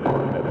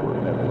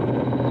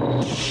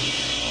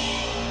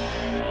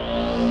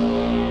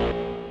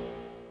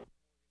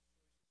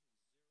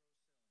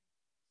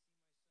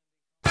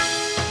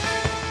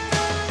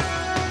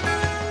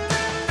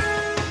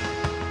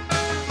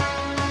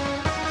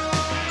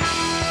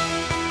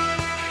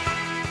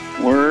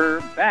 We're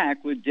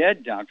back with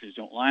Dead Doctors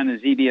Don't Lie on the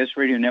ZBS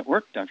Radio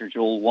Network. Dr.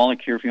 Joel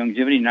Wallach here for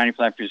Youngevity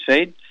 95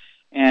 Crusade.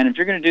 And if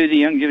you're going to do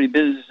the Youngevity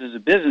business as a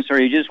business,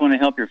 or you just want to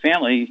help your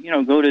family,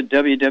 go to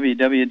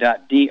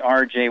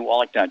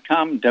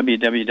www.drjwallach.com,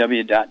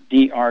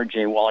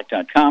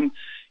 www.drjwallach.com,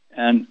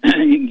 and you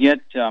can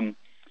get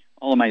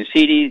all of my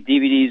CDs,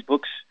 DVDs,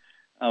 books,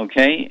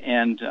 okay,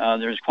 and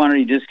there's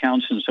quantity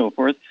discounts and so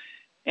forth.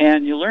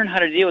 And you'll learn how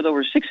to deal with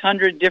over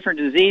 600 different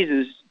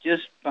diseases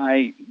just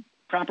by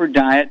proper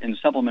diet and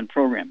supplement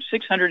programs.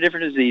 600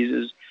 different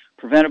diseases,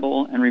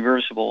 preventable and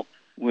reversible,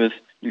 with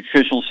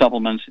nutritional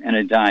supplements and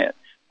a diet.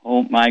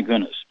 Oh, my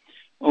goodness.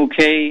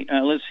 Okay,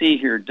 let's see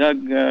here. Doug,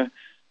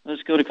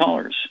 let's go to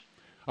callers.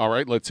 All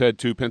right, let's head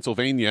to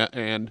Pennsylvania.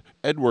 And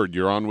Edward,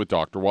 you're on with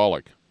Dr.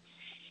 Wallach.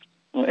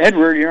 Well,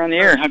 Edward, you're on the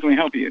air. How can we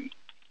help you?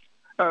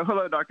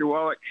 Hello, Dr.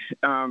 Wallach.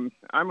 I'm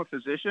a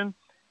physician,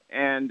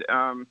 and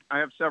I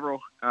have several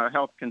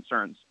health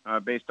concerns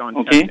based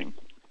on testing.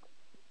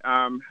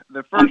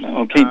 The first...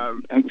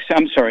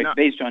 I'm sorry,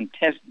 based on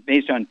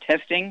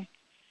testing?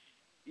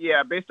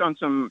 Yeah, based on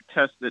some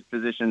tests that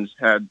physicians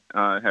had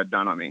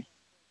done on me.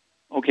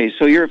 Okay,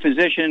 so you're a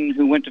physician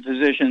who went to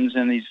physicians,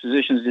 and these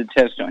physicians did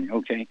tests on you.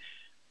 Okay.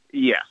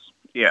 Yes.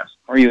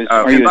 Are you a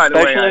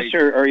specialist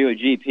or are you a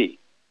GP?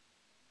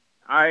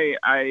 I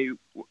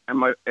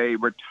am a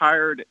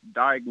retired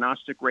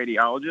diagnostic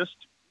radiologist,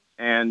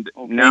 and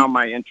now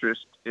my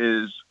interest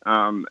is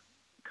kind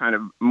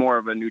of more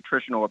of a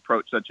nutritional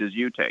approach, such as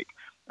you take.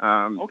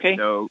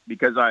 So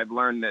because I've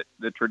learned that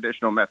the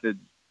traditional methods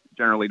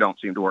generally don't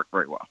seem to work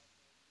very well.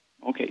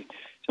 Okay.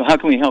 So how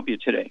can we help you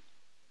today?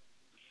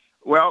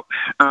 Well,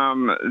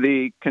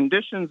 the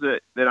conditions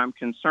that I'm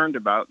concerned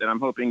about, that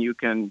I'm hoping you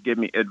can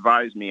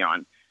advise me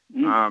on,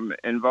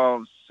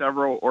 involves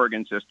several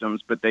organ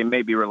systems, but they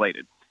may be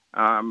related.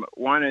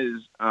 One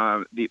is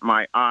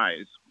my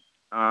eyes,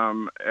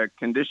 a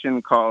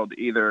condition called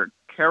either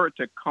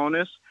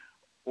keratoconus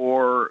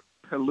or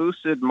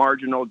pellucid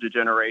marginal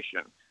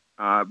degeneration.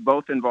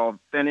 Both involve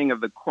thinning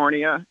of the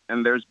cornea,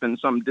 and there's been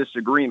some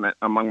disagreement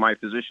among my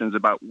physicians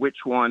about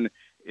which one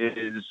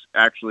is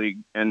actually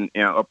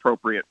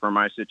appropriate for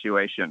my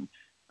situation.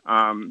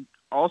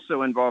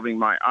 Also involving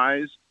my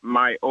eyes,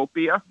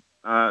 myopia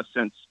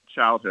since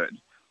childhood.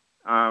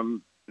 Now,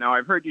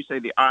 I've heard you say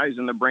the eyes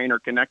and the brain are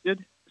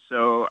connected,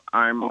 so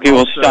I'm Okay,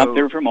 we'll stop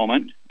there for a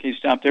moment.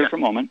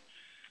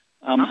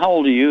 How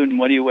old are you, and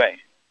what do you weigh?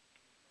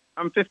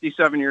 I'm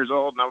 57 years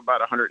old, and I'm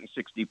about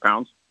 160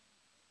 pounds.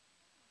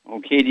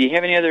 Okay, do you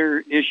have any other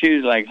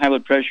issues like high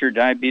blood pressure,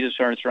 diabetes,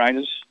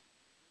 arthritis?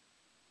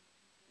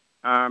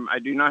 I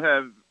do not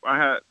have I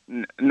have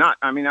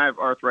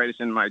arthritis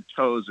in my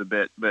toes a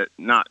bit, but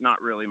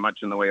not really much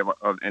in the way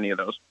of any of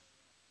those.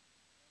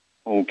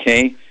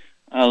 Okay.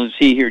 Let's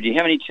see here. Do you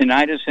have any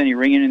tinnitus, any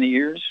ringing in the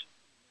ears?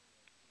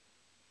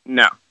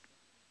 No.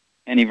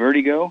 Any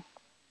vertigo?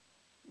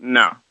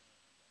 No.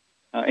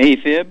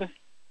 AFib?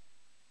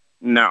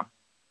 No.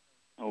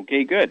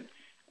 Okay, good.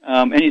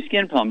 Any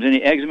skin problems?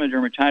 Any eczema,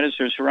 dermatitis,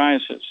 or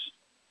psoriasis?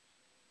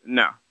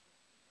 No.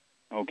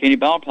 Okay, any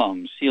bowel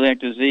problems? Celiac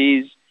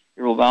disease,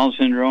 irritable bowel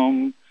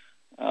syndrome,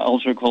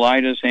 ulcerative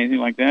colitis, anything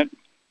like that?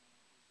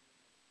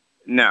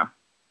 No.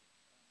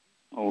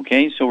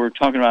 Okay, so we're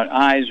talking about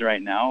eyes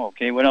right now.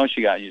 Okay, what else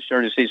you got? You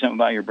started to say something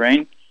about your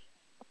brain?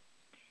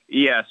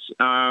 Yes.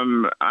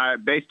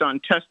 Based on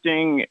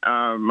testing,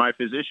 my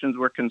physicians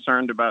were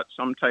concerned about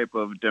some type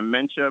of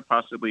dementia,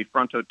 possibly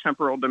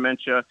frontotemporal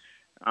dementia,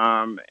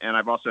 and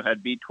I've also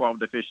had B12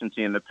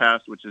 deficiency in the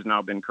past, which has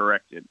now been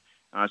corrected.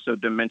 So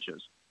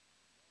dementias.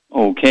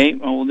 Okay.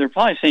 Well, they're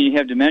probably saying you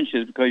have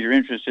dementia because you're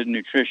interested in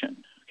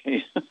nutrition.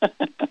 Okay.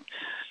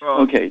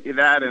 Well, okay.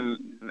 That,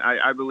 and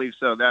I believe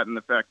so. That and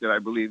the fact that I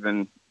believe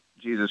in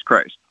Jesus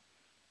Christ.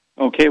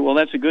 Okay. Well,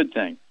 that's a good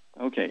thing.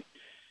 Okay.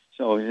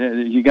 So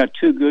you got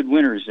two good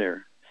winners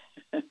there.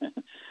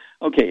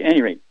 Okay. At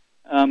any rate,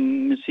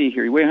 let's see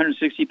here. You weigh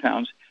 160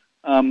 pounds.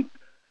 Do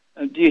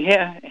you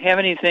have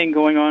anything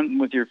going on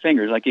with your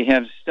fingers? Like you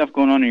have stuff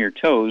going on in your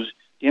toes.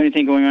 Do you have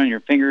anything going on in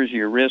your fingers or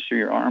your wrists or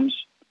your arms?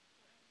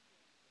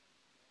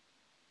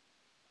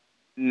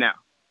 No.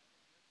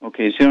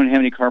 Okay, so you don't have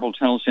any carpal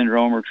tunnel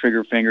syndrome or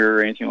trigger finger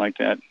or anything like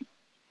that?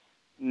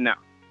 No.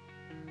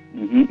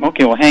 Mm-hmm.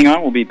 Okay, well, hang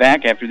on. We'll be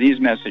back after these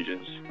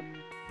messages.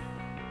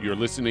 You're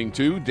listening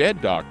to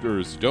Dead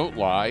Doctors Don't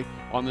Lie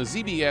on the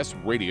ZBS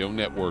Radio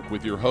Network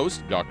with your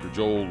host, Dr.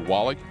 Joel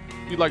Wallach.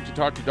 If you'd like to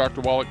talk to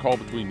Dr. Wallach, call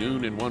between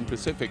noon and 1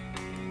 Pacific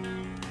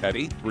at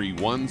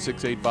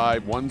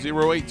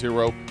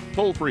 831-685-1080,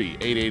 toll free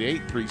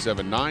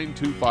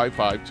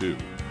 888-379-2552.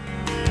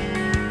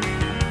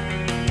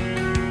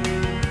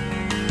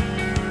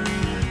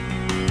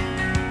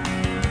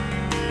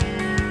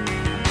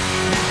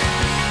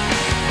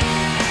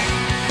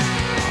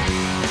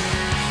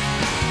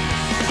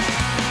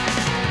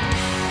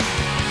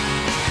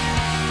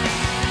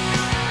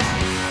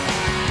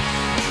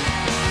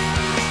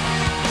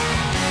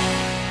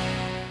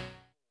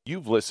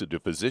 You've listened to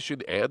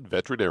physician and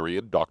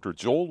veterinarian Dr.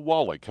 Joel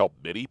Wallach help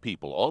many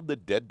people on the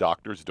Dead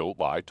Doctors Don't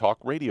Lie talk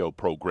radio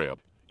program.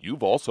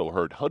 You've also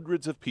heard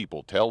hundreds of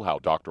people tell how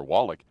Dr.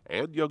 Wallach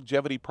and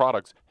Youngevity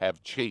products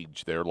have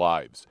changed their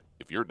lives.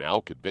 If you're now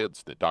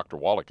convinced that Dr.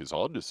 Wallach is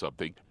onto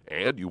something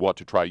and you want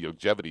to try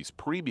Youngevity's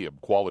premium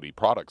quality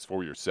products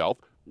for yourself,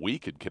 we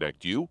can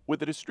connect you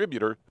with a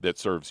distributor that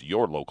serves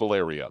your local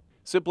area.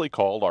 Simply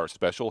call our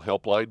special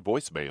helpline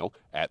voicemail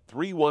at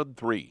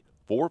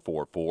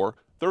 313-444-3463.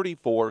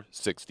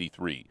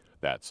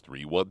 That's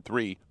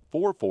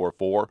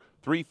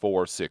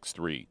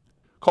 313-444-3463.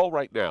 Call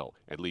right now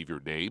and leave your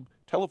name,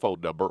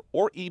 telephone number,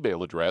 or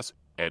email address,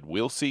 and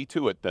we'll see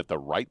to it that the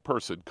right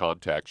person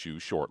contacts you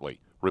shortly.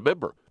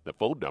 Remember, the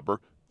phone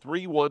number,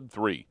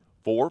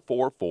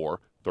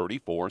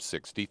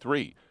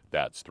 313-444-3463.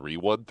 That's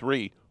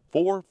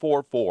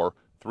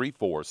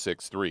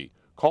 313-444-3463.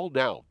 Call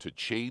now to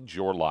change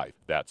your life.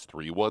 That's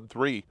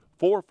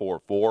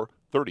 313-444-3463.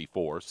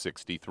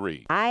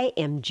 3463. I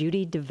am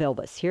Judy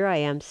DeVilbus. Here I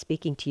am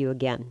speaking to you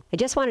again. I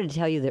just wanted to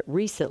tell you that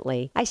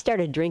recently I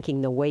started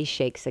drinking the Whey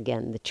Shakes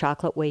again, the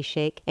chocolate Whey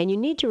Shake. And you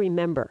need to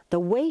remember, the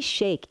Whey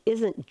Shake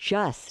isn't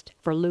just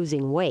for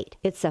losing weight.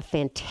 It's a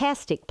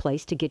fantastic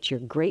place to get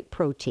your great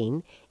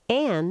protein.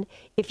 And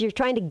if you're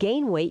trying to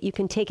gain weight, you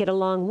can take it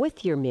along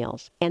with your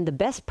meals. And the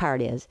best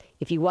part is,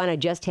 if you want to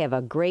just have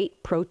a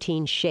great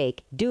protein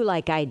shake, do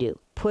like I do.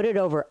 Put it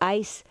over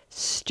ice,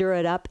 stir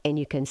it up, and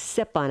you can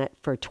sip on it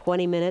for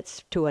 20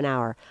 minutes to an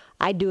hour.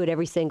 I do it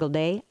every single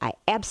day. I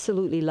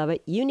absolutely love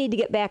it. You need to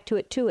get back to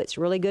it too. It's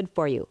really good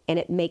for you. And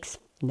it makes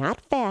not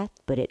fat,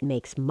 but it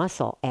makes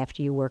muscle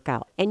after you work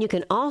out. And you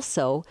can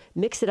also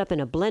mix it up in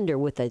a blender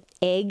with an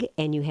egg,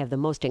 and you have the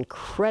most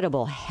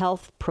incredible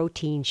health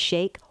protein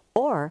shake.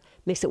 Or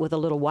mix it with a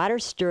little water,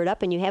 stir it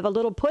up, and you have a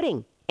little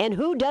pudding. And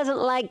who doesn't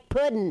like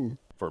pudding?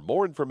 For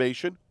more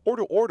information or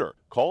to order,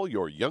 call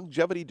your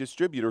Youngevity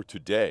distributor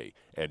today.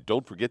 And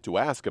don't forget to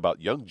ask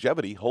about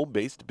Youngevity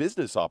home-based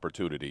business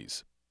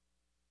opportunities.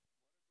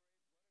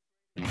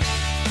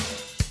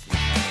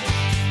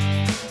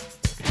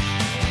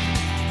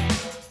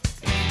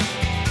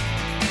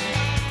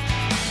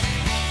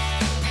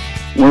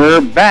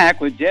 We're back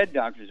with Dead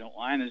Doctors Don't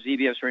Lie on the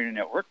ZBS Radio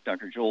Network.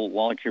 Dr. Joel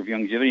Wallach here of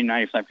Youngevity,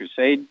 95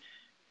 Crusade.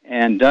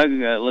 And Doug,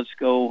 let's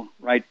go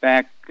right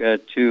back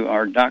to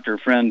our doctor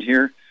friend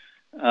here.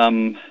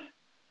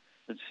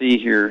 Let's see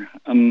here.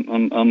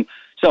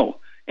 So,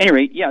 at any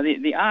rate, yeah,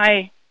 the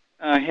eye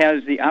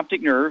has the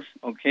optic nerve,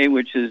 okay,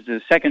 which is the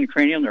second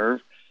cranial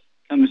nerve,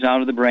 comes out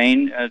of the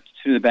brain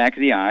to the back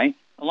of the eye.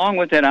 Along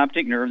with that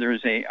optic nerve, there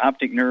is a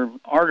optic nerve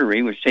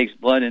artery, which takes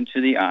blood into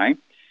the eye.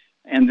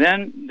 And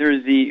then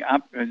there's the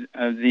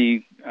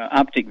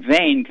optic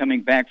vein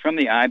coming back from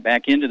the eye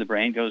back into the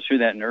brain, goes through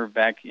that nerve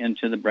back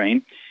into the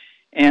brain.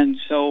 And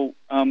so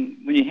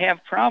when you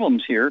have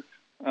problems here,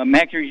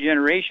 macular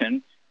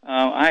degeneration,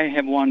 I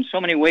have won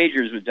so many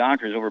wagers with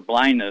doctors over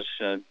blindness,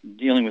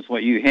 dealing with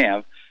what you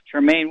have.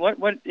 Charmaine,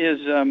 what is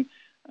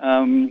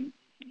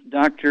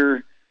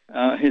Dr.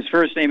 His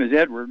first name is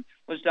Edward.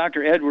 What's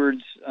Dr.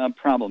 Edwards'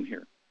 problem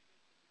here?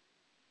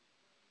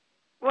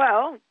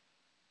 Well,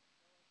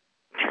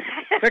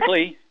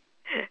 quickly.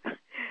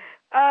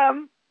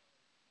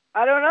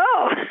 I don't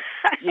know.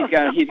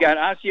 He's got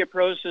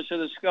osteoporosis of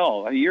the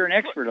skull. You're an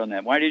expert on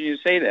that. Why didn't you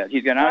say that?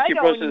 He's got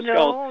osteoporosis of the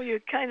skull. No, you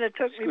kind of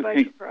took me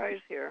by surprise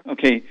here.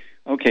 Okay.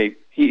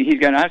 He's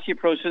got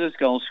osteoporosis of the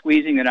skull,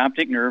 squeezing that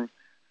optic nerve,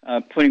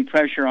 putting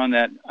pressure on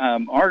that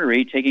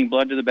artery, taking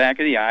blood to the back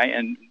of the eye,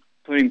 and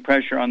putting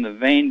pressure on the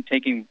vein,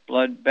 taking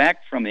blood back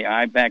from the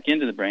eye back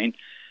into the brain.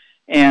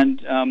 And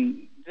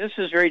this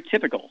is very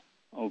typical,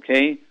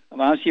 okay, of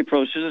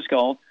osteoporosis of the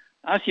skull.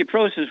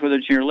 Osteoporosis, whether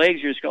it's in your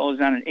legs or your skull, is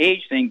not an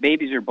age thing.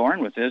 Babies are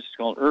born with this. It's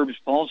called Erb's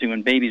palsy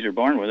when babies are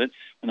born with it,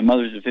 when the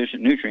mother's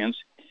deficient nutrients.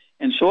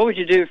 And so what would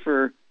you do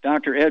for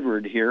Dr.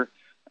 Edward here?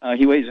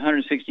 He weighs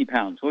 160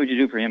 pounds. What would you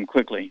do for him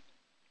quickly?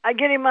 I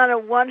get him on a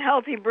one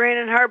healthy brain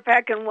and heart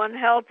pack and one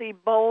healthy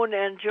bone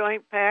and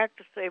joint pack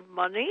to save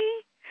money.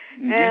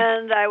 Mm-hmm.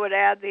 And I would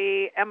add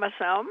the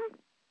MSM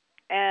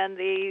and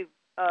the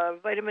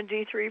vitamin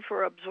D3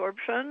 for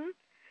absorption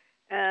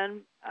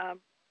and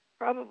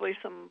probably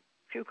some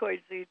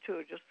Fucoid Z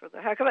too, just for the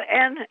heck of it.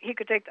 And he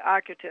could take the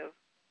Occutive.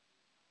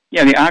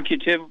 Yeah, the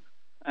Occutive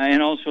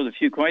and also the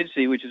Fucoid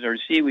Z, which is our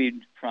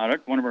seaweed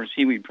product, one of our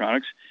seaweed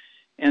products.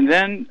 And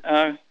then,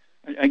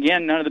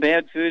 again, none of the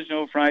bad foods,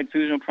 no fried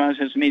foods, no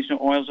processed meats, no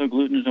oils, no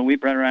gluten, no wheat,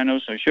 bread, or no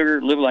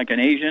sugar. Live like an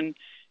Asian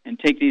and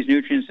take these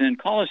nutrients. And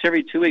call us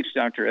every 2 weeks,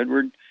 Dr.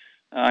 Edward.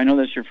 I know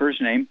that's your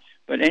first name,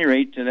 but at any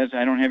rate,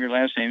 I don't have your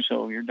last name,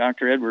 so you're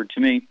Dr. Edward to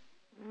me.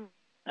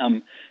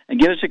 And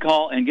give us a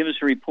call and give us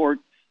a report.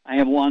 I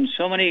have won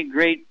so many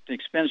great,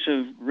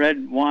 expensive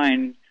red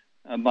wine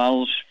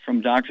bottles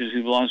from doctors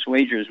who've lost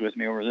wagers with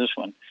me over this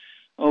one.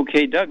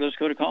 Okay, Doug, let's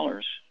go to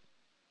callers.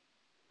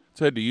 Let's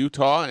head to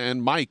Utah,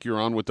 and Mike, you're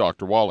on with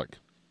Dr. Wallach.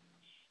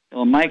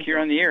 Well, Mike, you're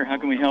on the air. How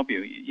can we help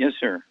you? Yes,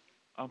 sir.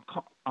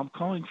 I'm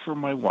calling for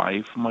my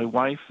wife. My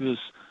wife is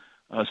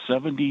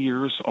 70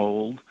 years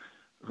old.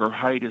 Her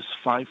height is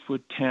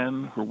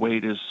 5'10". Her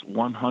weight is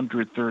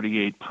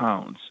 138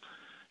 pounds.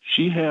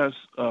 She has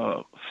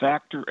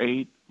factor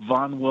VIII,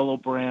 von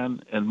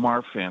Willebrand, and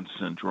Marfan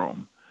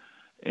syndrome.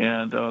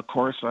 And, of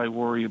course, I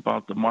worry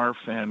about the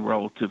Marfan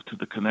relative to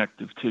the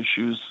connective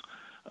tissues.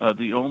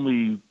 The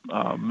only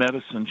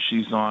medicine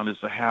she's on is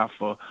a half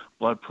a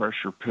blood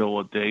pressure pill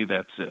a day.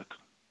 That's it.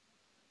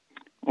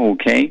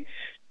 Okay.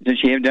 Does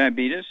she have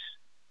diabetes?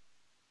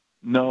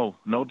 No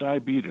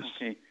diabetes.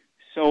 Okay.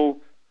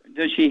 So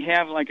does she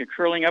have like a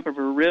curling up of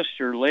her wrists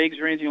or legs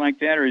or anything like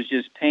that, or is it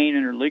just pain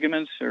in her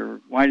ligaments,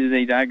 or why did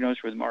they diagnose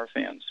her with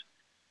Marfan's?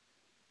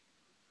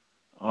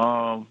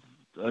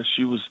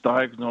 She was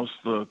diagnosed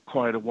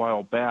quite a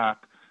while back.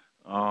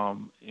 I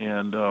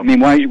mean,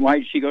 why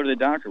did she go to the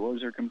doctor? What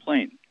was her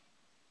complaint?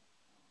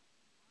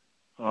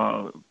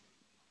 I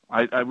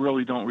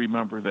really don't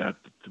remember that,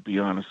 to be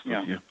honest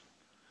with you.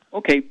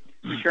 Okay,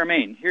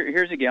 Charmaine,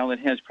 here's a gal that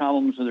has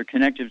problems with her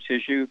connective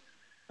tissue,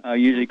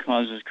 usually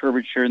causes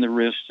curvature in the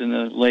wrists and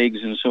the legs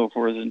and so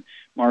forth, and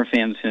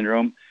Marfan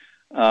syndrome,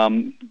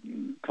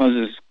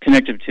 causes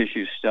connective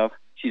tissue stuff.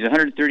 She's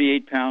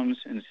 138 pounds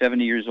and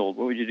 70 years old.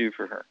 What would you do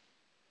for her?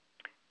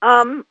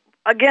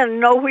 Again,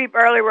 no wheat,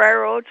 barley, rye,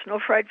 oats, no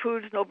fried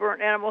foods, no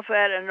burnt animal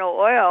fat, and no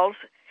oils.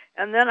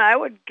 And then I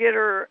would get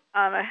her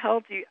on a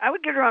healthy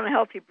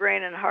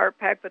brain and heart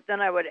pack, but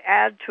then I would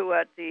add to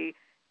it the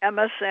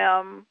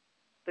MSM,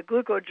 the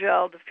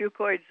glucogel, the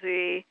Fucoid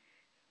Z,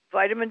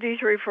 vitamin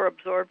D3 for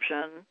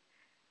absorption,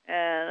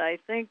 and I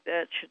think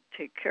that should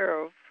take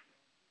care of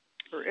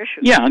her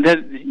issues.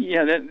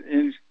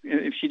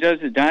 If she does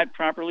the diet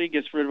properly,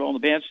 gets rid of all the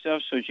bad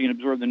stuff so she can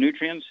absorb the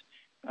nutrients,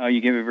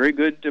 you give a very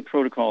good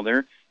protocol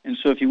there. And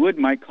so if you would,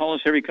 Mike, call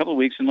us every couple of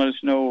weeks and let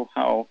us know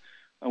how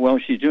well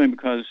she's doing,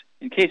 because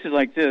in cases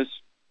like this,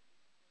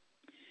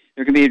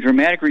 there can be a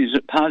dramatic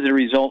positive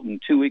result in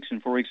 2 weeks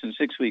and 4 weeks and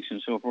 6 weeks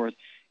and so forth.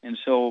 And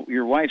so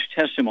your wife's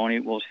testimony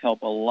will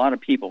help a lot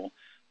of people.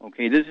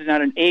 Okay, this is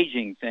not an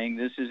aging thing.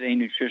 This is a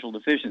nutritional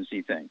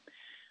deficiency thing.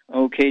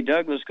 Okay,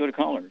 Doug, let's go to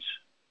callers.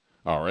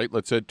 All right,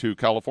 let's head to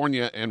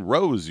California. And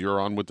Rose, you're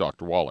on with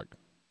Dr. Wallach.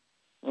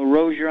 Well,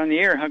 Rose, you're on the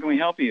air. How can we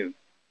help you?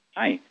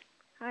 Hi.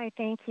 Hi,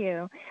 thank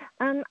you.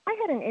 I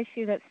had an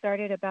issue that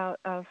started about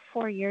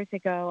 4 years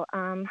ago.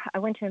 I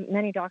went to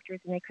many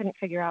doctors, and they couldn't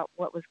figure out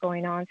what was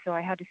going on, so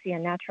I had to see a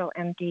natural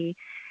MD.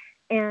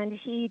 And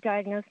he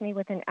diagnosed me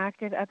with an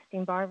active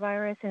Epstein-Barr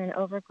virus and an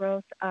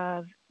overgrowth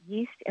of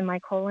yeast in my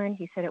colon.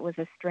 He said it was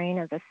a strain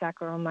of the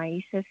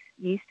Saccharomyces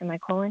yeast in my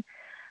colon.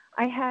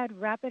 I had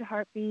rapid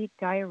heartbeat,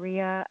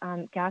 diarrhea,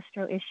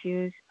 gastro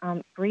issues,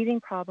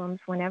 breathing problems.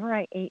 Whenever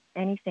I ate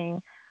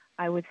anything,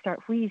 I would start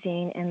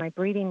wheezing and my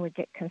breathing would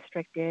get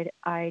constricted.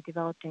 I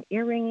developed an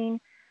ear ringing.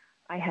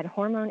 I had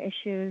hormone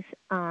issues,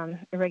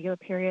 irregular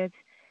periods.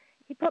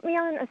 He put me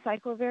on a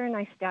cyclovir and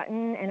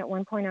nystatin, and at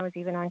one point I was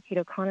even on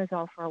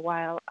ketoconazole for a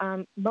while.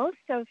 Most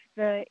of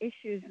the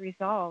issues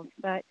resolved,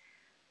 but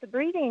the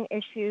breathing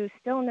issue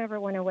still never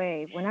went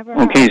away. Whenever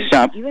I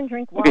stop. even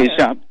drink water. Okay,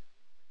 stop.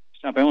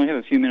 I only have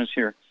a few minutes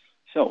here.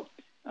 So,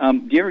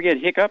 do you ever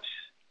get hiccups?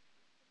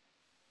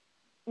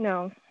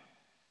 No.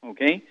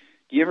 Okay.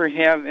 Do you ever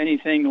have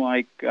anything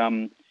like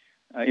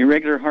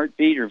irregular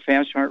heartbeat or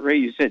fast heart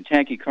rate? You said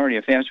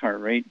tachycardia, fast heart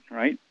rate,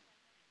 right?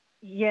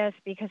 Yes,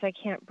 because I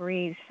can't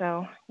breathe,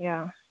 so,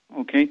 yeah.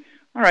 Okay.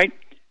 All right.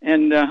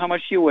 And how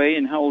much do you weigh,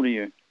 and how old are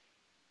you?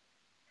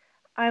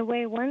 I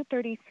weigh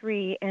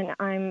 133, and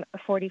I'm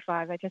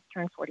 45. I just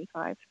turned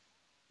 45.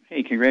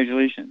 Hey,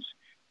 congratulations.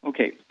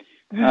 Okay.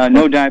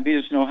 No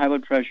diabetes, no high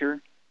blood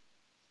pressure?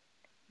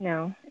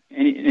 No.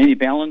 Any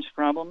balance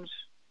problems?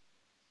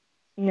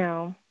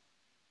 No.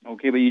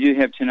 Okay, but you do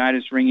have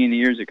tinnitus, ringing in the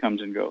ears that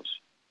comes and goes.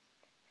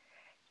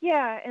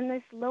 Yeah, and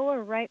this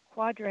lower right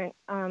quadrant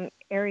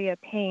area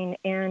pain,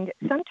 and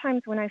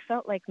sometimes when I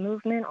felt like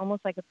movement,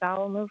 almost like a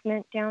bowel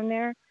movement down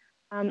there,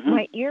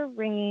 my ear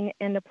ringing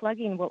and the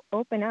plugging will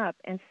open up,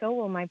 and so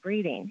will my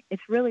breathing.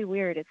 It's really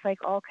weird. It's like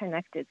all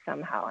connected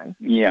somehow.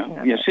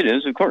 Yes, it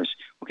is, of course.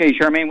 Okay,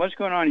 Charmaine, what's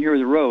going on here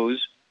with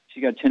Rose?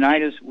 She got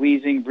tinnitus,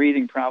 wheezing,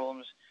 breathing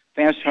problems,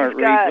 fast heart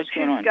rate. What's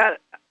going on?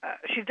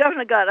 She's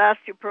definitely got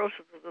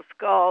osteoporosis of the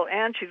skull,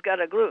 and she's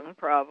got a gluten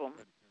problem.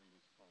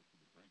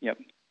 Yep,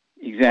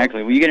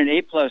 exactly. Well, you get an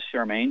A+,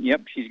 Charmaine.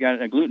 Yep, she's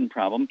got a gluten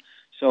problem.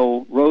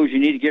 So, Rose, you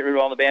need to get rid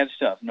of all the bad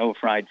stuff. No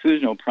fried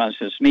foods, no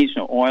processed meats,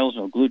 no oils,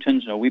 no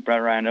glutens, no wheat,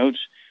 bran, rye, oats,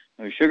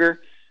 no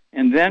sugar.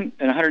 And then,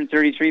 at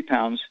 133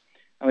 pounds,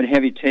 I would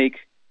have you take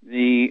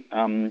the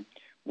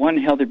one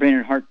Healthy Brain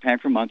and Heart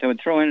pack per month. I would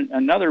throw in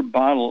another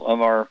bottle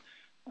of our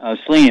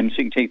selenium, so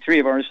you can take 3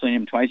 of our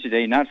selenium twice a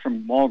day, not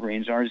from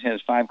Walgreens. Ours has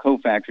 5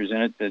 cofactors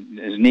in it that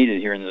is needed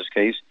here in this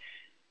case.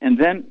 And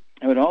then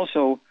I would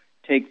also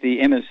take the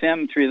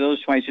MSM, 3 of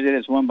those twice a day.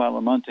 That's 1 bottle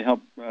a month to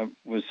help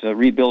with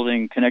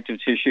rebuilding connective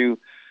tissue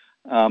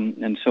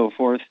and so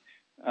forth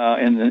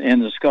in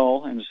the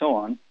skull and so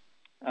on.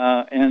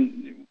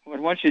 And what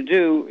I want you to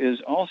do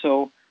is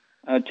also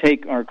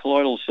take our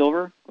colloidal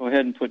silver. Go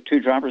ahead and put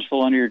 2 droppers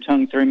full under your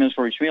tongue 30 minutes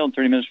before each meal and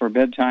 30 minutes before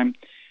bedtime.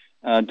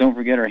 Don't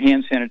forget our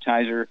hand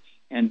sanitizer.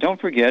 And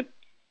don't forget,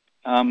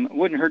 it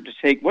wouldn't hurt to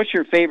take, what's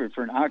your favorite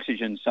for an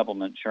oxygen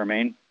supplement,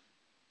 Charmaine?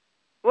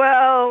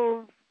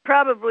 Well,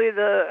 probably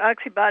the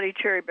Oxybody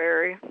Cherry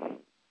Berry.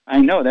 I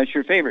know, that's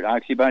your favorite,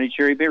 Oxybody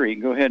Cherry Berry. You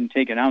can go ahead and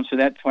take an ounce of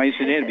that twice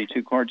a day. It'll be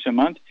 2 quarts a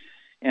month.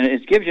 And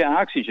it gives you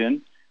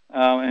oxygen,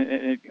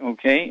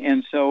 okay?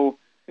 And so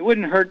it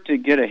wouldn't hurt to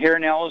get a hair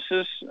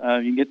analysis. You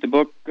can get the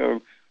book,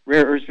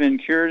 Rare Earths Men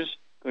Cures.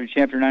 Go to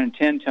Chapter 9 and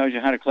 10, tells you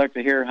how to collect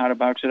the hair, how to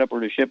box it up,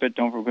 where to ship it.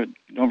 Don't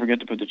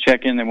forget to put the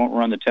check in. They won't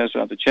run the test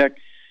without the check.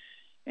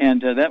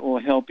 And that will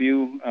help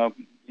you,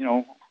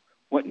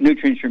 what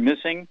nutrients you're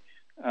missing.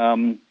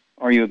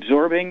 Are you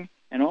absorbing?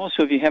 And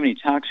also, if you have any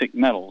toxic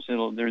metals,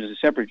 there's a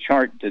separate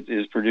chart that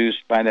is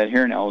produced by that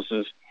hair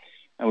analysis,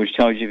 which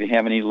tells you if you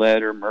have any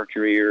lead or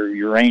mercury or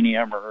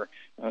uranium or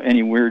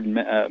any weird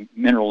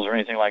minerals or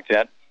anything like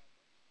that.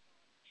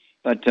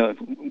 But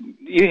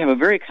you have a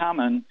very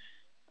common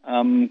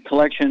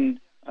collection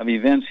of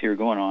events here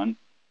going on,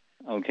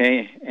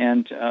 okay?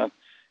 And,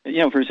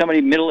 for somebody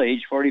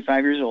middle-aged,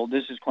 45 years old,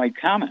 this is quite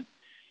common.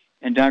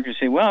 And doctors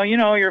say, well,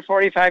 you're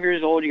 45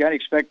 years old, you got to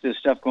expect this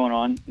stuff going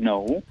on.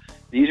 No,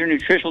 these are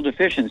nutritional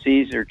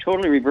deficiencies. They're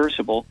totally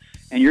reversible,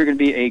 and you're going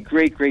to be a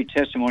great, great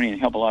testimony and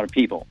help a lot of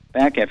people.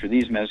 Back after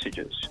these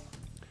messages.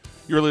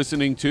 You're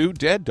listening to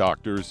Dead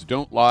Doctors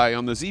Don't Lie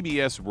on the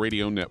ZBS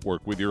Radio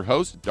Network with your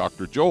host,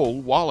 Dr.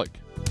 Joel Wallach.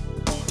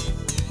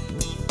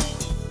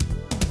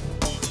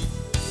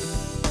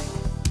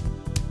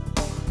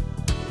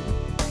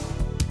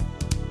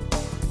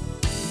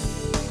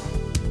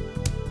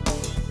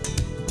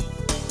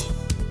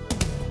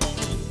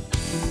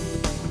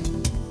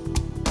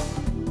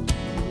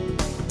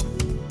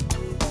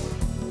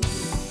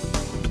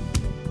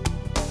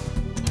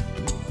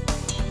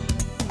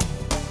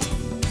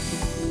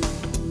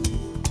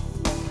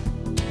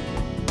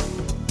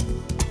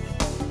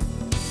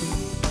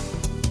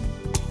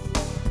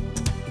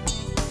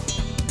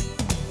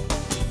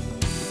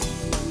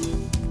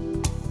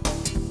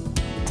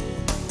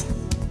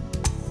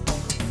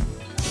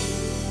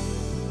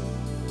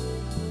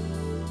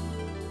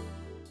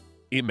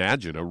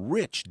 Imagine a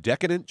rich,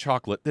 decadent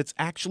chocolate that's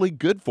actually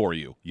good for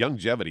you.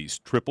 Youngevity's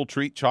Triple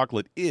Treat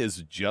chocolate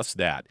is just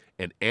that,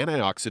 an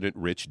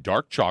antioxidant-rich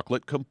dark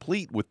chocolate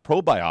complete with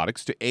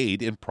probiotics to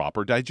aid in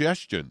proper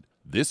digestion.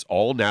 This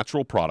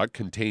all-natural product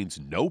contains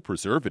no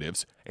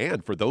preservatives,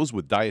 and for those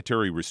with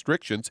dietary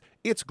restrictions,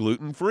 it's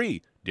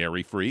gluten-free,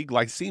 dairy-free,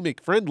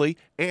 glycemic-friendly,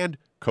 and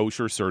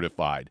kosher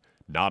certified.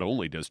 Not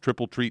only does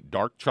Triple Treat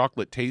dark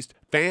chocolate taste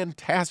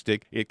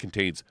fantastic, it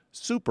contains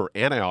super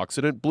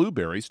antioxidant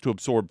blueberries to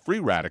absorb free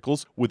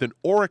radicals with an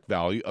ORAC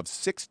value of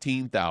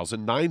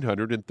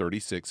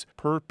 16,936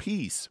 per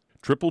piece.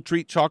 Triple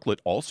Treat chocolate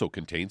also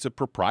contains a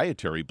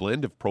proprietary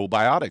blend of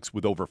probiotics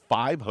with over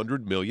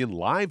 500 million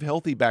live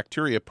healthy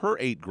bacteria per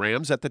 8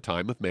 grams at the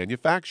time of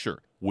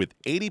manufacture, with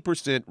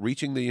 80%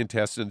 reaching the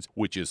intestines,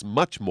 which is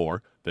much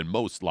more than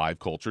most live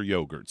culture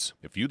yogurts.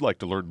 If you'd like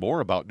to learn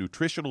more about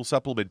nutritional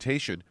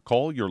supplementation,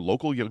 call your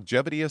local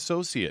Youngevity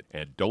associate,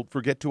 and don't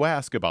forget to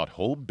ask about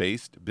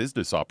home-based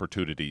business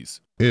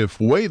opportunities.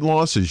 If weight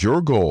loss is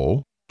your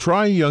goal,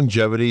 try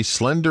Youngevity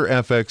Slender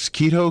FX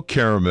Keto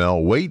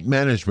Caramel Weight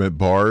Management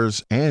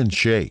Bars and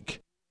Shake.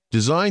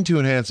 Designed to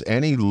enhance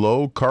any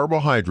low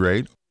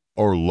carbohydrate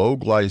or low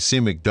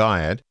glycemic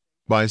diet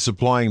by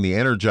supplying the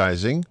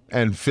energizing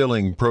and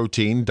filling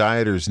protein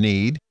dieters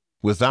need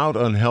without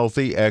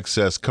unhealthy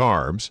excess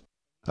carbs,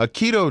 a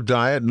keto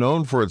diet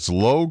known for its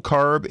low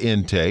carb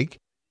intake,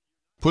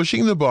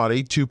 pushing the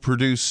body to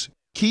produce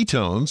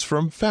ketones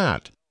from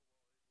fat.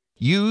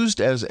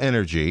 Used as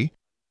energy,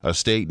 a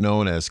state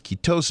known as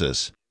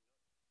ketosis,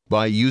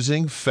 by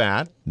using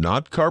fat,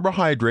 not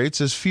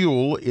carbohydrates, as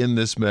fuel in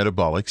this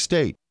metabolic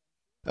state.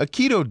 A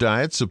keto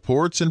diet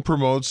supports and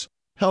promotes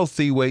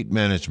healthy weight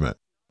management.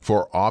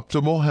 For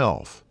optimal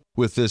health,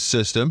 with this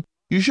system,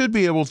 you should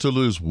be able to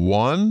lose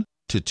 1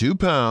 to 2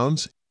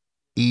 pounds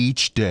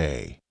each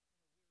day.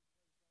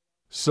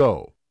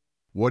 So,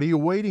 what are you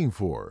waiting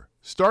for?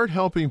 Start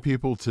helping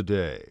people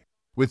today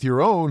with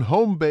your own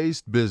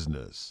home-based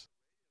business.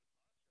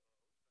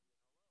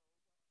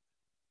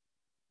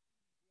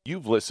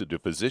 You've listened to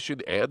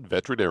physician and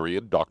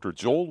veterinarian Dr.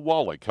 Joel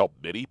Wallach help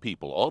many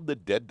people on the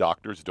Dead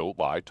Doctors Don't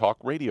Lie talk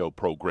radio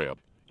program.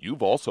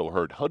 You've also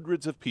heard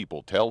hundreds of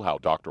people tell how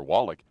Dr.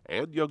 Wallach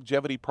and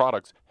Youngevity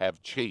products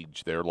have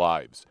changed their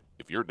lives.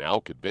 If you're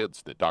now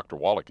convinced that Dr.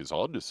 Wallach is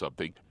onto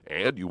something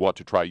and you want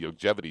to try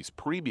Youngevity's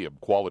premium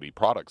quality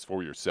products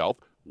for yourself,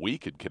 we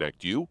can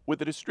connect you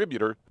with a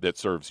distributor that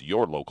serves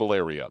your local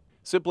area.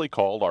 Simply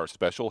call our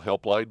special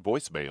helpline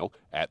voicemail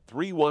at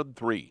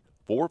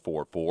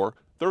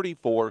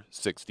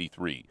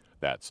 313-444-3463.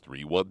 That's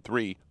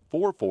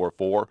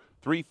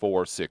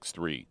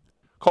 313-444-3463.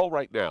 Call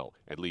right now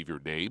and leave your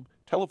name,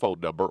 telephone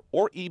number,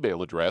 or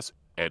email address,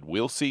 and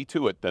we'll see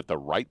to it that the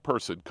right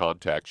person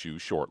contacts you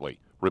shortly.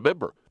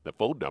 Remember, the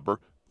phone number,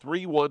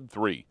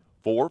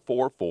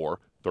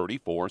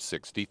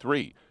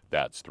 313-444-3463.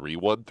 That's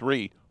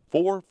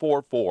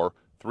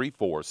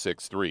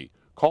 313-444-3463.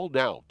 Call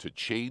now to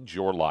change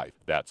your life.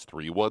 That's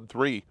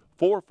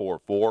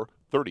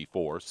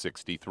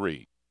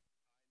 313-444-3463.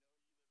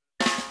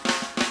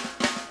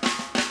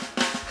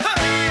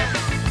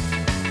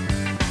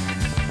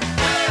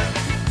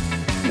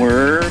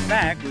 We're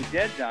back with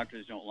Dead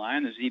Doctors Don't Lie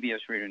on the ZBS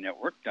Radio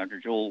Network. Dr.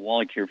 Joel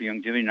Wallach here for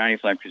Youngevity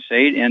 95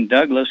 Crusade. And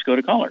Doug, let's go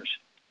to callers.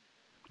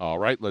 All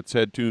right, let's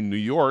head to New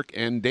York.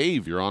 And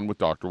Dave, you're on with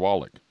Dr.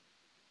 Wallach.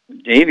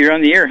 Dave, you're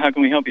on the air. How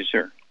can we help you,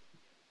 sir?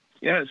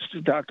 Yes,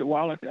 Dr.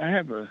 Wallach, I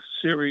have a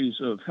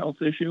series of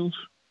health issues.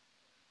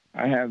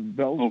 I have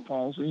Bell's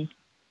palsy,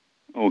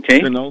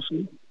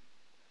 stenosis,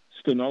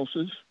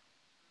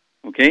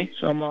 okay,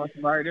 some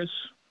arthritis.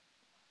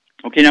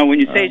 Okay, now when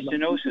you say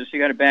stenosis, you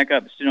got to back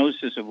up.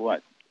 Stenosis of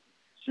what?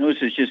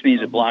 Stenosis just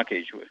means a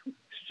blockage.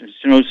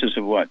 Stenosis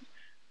of what?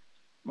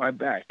 My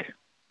back.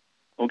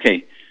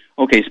 Okay,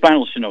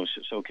 spinal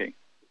stenosis. Okay.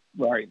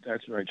 Right,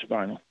 that's right,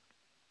 spinal.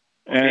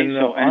 Okay, and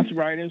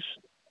arthritis.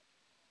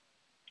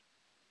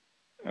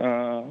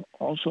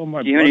 Also,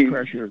 my blood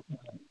pressure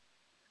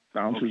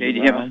bounces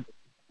around.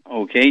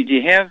 Do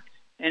you have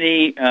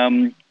any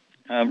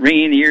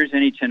ringing in the ears?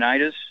 Any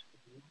tinnitus?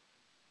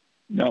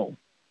 No.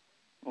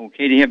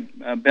 Okay. Do you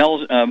have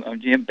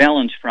do you have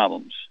balance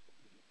problems?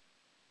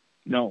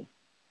 No.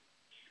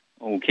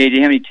 Okay. Do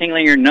you have any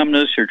tingling or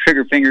numbness or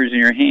trigger fingers in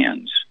your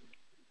hands?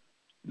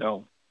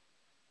 No.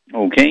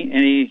 Okay.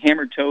 Any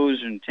hammer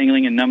toes and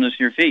tingling and numbness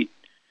in your feet?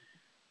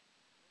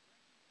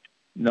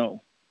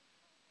 No.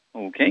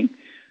 Okay.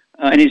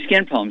 Any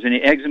skin problems? Any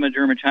eczema,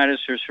 dermatitis,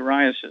 or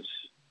psoriasis?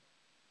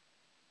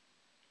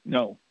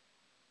 No.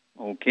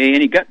 Okay.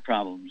 Any gut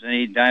problems?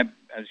 Any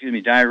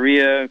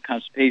diarrhea,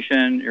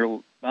 constipation,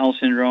 irritable bowel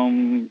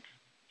syndrome,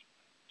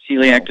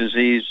 celiac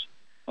disease?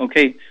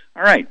 Okay.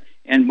 All right.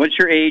 And what's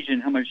your age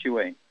and how much do you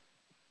weigh?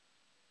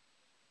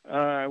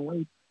 I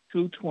weigh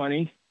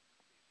 220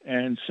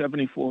 and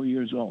 74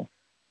 years old.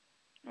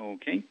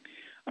 Okay.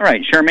 All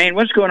right. Charmaine,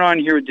 what's going on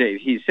here with Dave?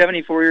 He's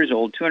 74 years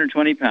old,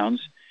 220 pounds.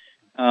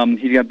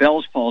 He's got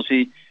Bell's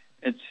palsy.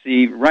 It's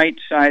the right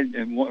side,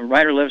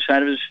 right or left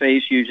side of his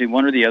face, usually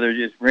one or the other,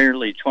 just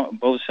rarely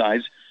both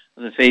sides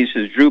of the face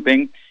is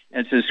drooping.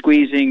 It's a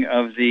squeezing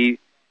of the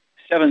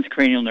seventh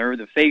cranial nerve,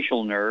 the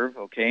facial nerve,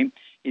 okay?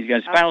 He's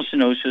got spinal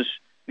stenosis,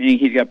 meaning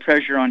he's got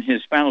pressure on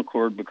his spinal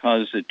cord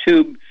because the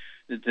tube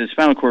that the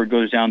spinal cord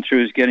goes down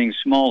through is getting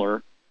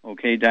smaller,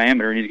 okay,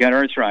 diameter, and he's got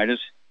arthritis.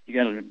 He's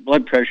got a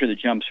blood pressure that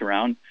jumps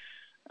around.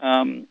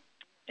 And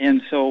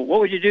so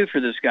what would you do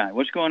for this guy?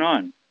 What's going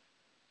on?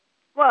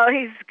 Well,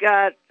 he's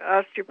got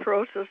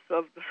osteoporosis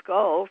of the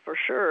skull for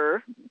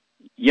sure.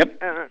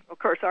 Yep. And of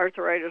course,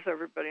 arthritis.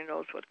 Everybody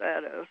knows what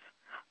that is.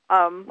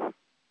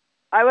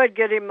 I would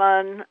get him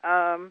on.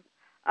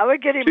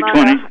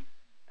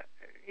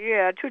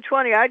 Yeah,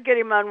 220. I'd get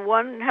him on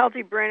one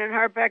healthy brain and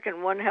heart pack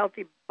and one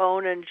healthy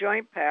bone and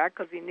joint pack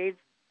because he needs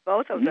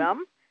both of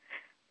them,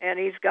 and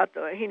he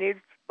needs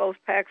both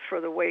packs for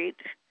the weight.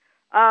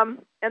 And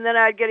then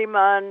I'd get him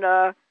on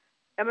the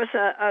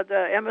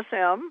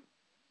MSM,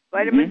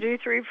 vitamin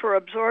D3 for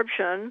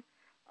absorption,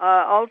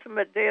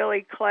 Ultimate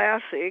Daily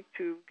Classic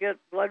to get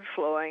blood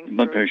flowing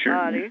blood through pressure. his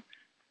body.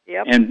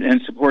 Yep.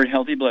 And support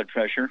healthy blood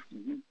pressure.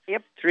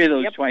 Yep. 3 of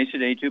those twice a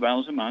day, 2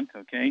 bottles a month,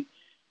 okay?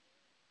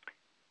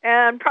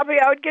 And probably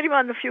I would get him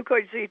on the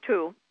Fucoid Z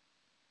too,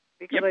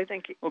 because I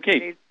think he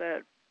needs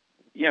that.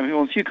 Yeah,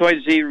 well,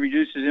 Fucoid Z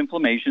reduces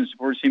inflammation,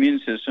 supports the immune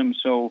system.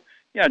 So,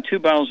 2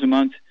 bottles a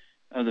month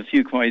of the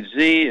Fucoid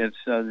Z. It's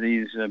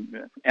these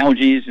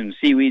algae and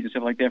seaweed and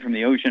stuff like that from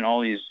the ocean,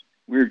 all these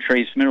weird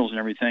trace minerals and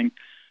everything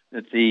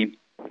that the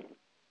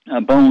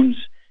bones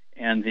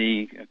and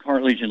the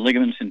cartilage and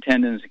ligaments and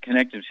tendons and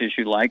connective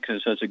tissue like,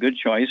 so it's a good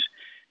choice.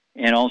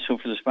 And also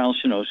for the spinal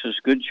stenosis,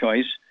 good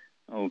choice.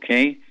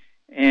 Okay.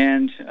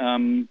 And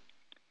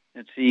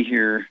let's see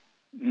here.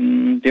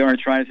 The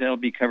arthritis, that'll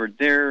be covered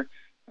there.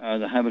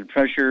 The high blood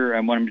pressure, I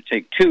want him to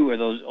take 2 of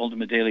those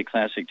Ultimate Daily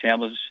Classic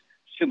tablets,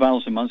 2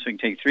 bottles a month, so he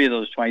can take 3 of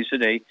those twice a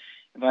day.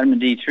 Vitamin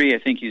D3,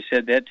 I think you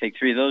said that, take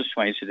 3 of those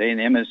twice a day. And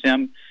the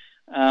MSM,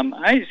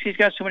 he's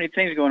got so many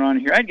things going on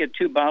here. I'd get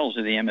 2 bottles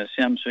of the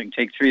MSM so he can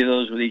take 3 of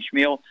those with each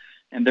meal,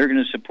 and they're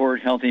going to support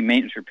healthy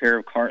maintenance repair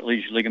of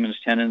cartilage, ligaments,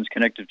 tendons,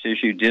 connective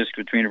tissue, disc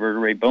between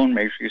vertebrae, bone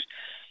matrix.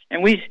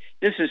 And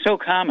this is so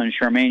common,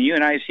 Charmaine. You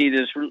and I see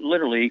this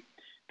literally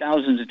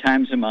thousands of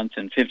times a month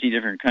in 50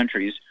 different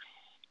countries.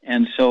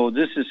 And so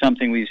this is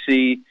something we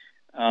see.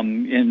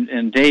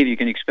 And Dave, you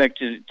can expect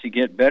to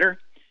get better.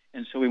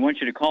 And so we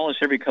want you to call us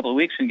every couple of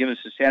weeks and give us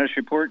a status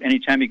report.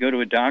 Anytime you go to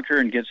a doctor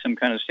and get some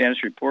kind of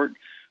status report,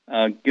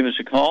 give us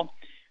a call.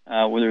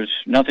 Whether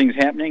nothing's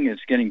happening,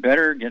 it's getting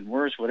better, getting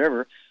worse,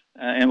 whatever,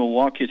 and we'll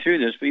walk you through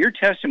this. But your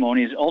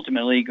testimony is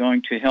ultimately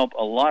going to help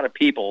a lot of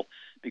people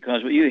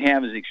because what you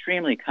have is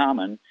extremely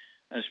common,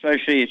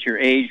 especially at your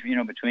age,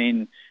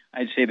 between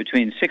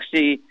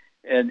 60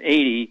 and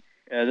 80,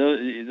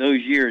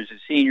 those years, the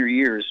senior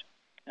years.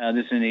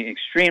 This is an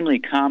extremely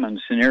common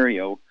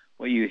scenario,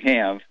 what you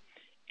have,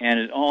 and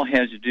it all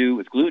has to do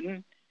with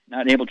gluten,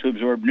 not able to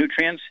absorb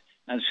nutrients,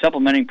 not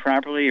supplementing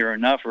properly or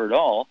enough or at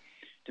all,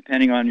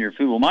 depending on your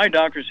food. Well, my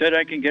doctor said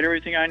I can get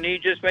everything I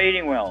need just by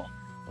eating well.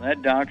 Well,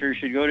 that doctor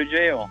should go to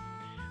jail.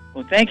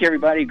 Well, thank you,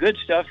 everybody. Good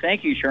stuff.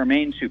 Thank you,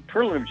 Charmaine.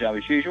 Superlative job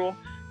as usual.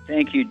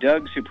 Thank you,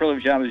 Doug.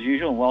 Superlative job as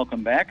usual, and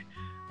welcome back.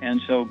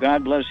 And so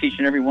God bless each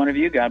and every one of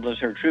you. God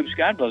bless our troops.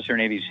 God bless our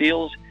Navy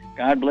SEALs.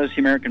 God bless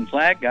the American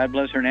flag. God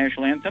bless our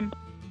national anthem.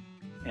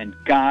 And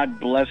God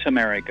bless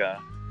America.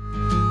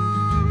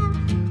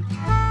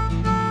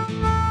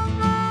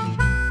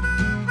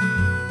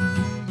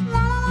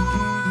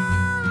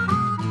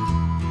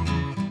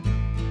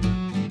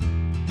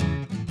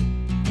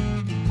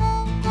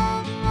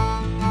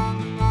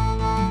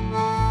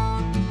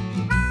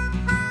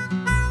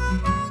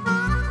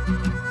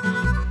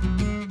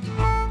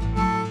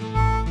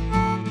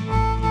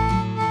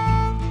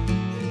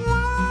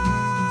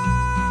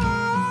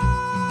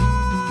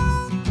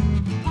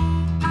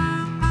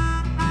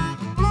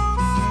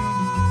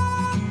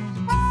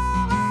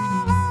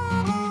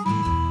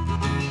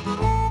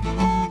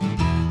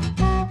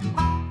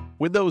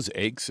 When those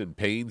aches and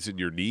pains in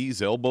your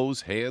knees,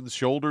 elbows, hands,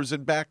 shoulders,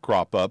 and back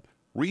crop up,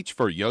 reach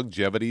for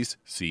Youngevity's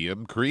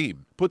CM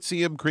Cream. Put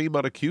CM Cream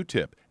on a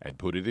Q-tip and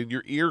put it in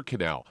your ear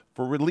canal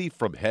for relief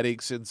from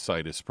headaches and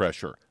sinus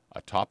pressure.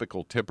 A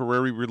topical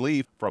temporary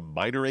relief from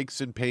minor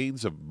aches and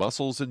pains of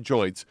muscles and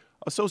joints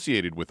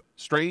associated with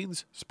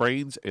strains,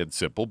 sprains, and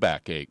simple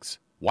backaches.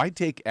 Why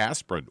take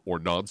aspirin or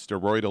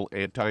non-steroidal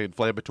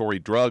anti-inflammatory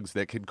drugs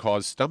that can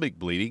cause stomach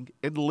bleeding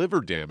and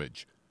liver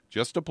damage?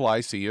 Just apply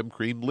CM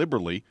Cream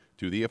liberally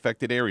to the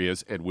affected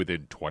areas, and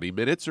within 20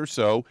 minutes or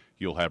so,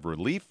 you'll have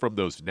relief from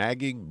those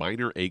nagging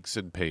minor aches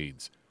and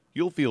pains.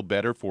 You'll feel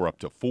better for up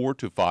to 4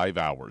 to 5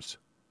 hours.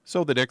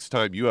 So the next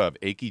time you have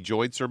achy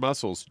joints or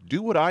muscles,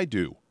 do what I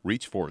do.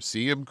 Reach for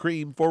CM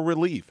Cream for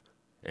relief.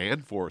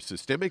 And for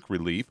systemic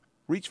relief,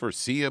 reach for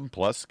CM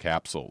Plus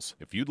capsules.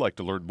 If you'd like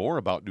to learn more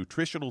about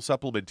nutritional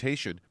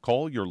supplementation,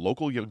 call your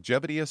local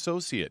Youngevity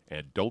associate.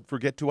 And don't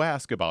forget to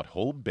ask about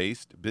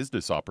home-based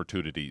business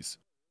opportunities.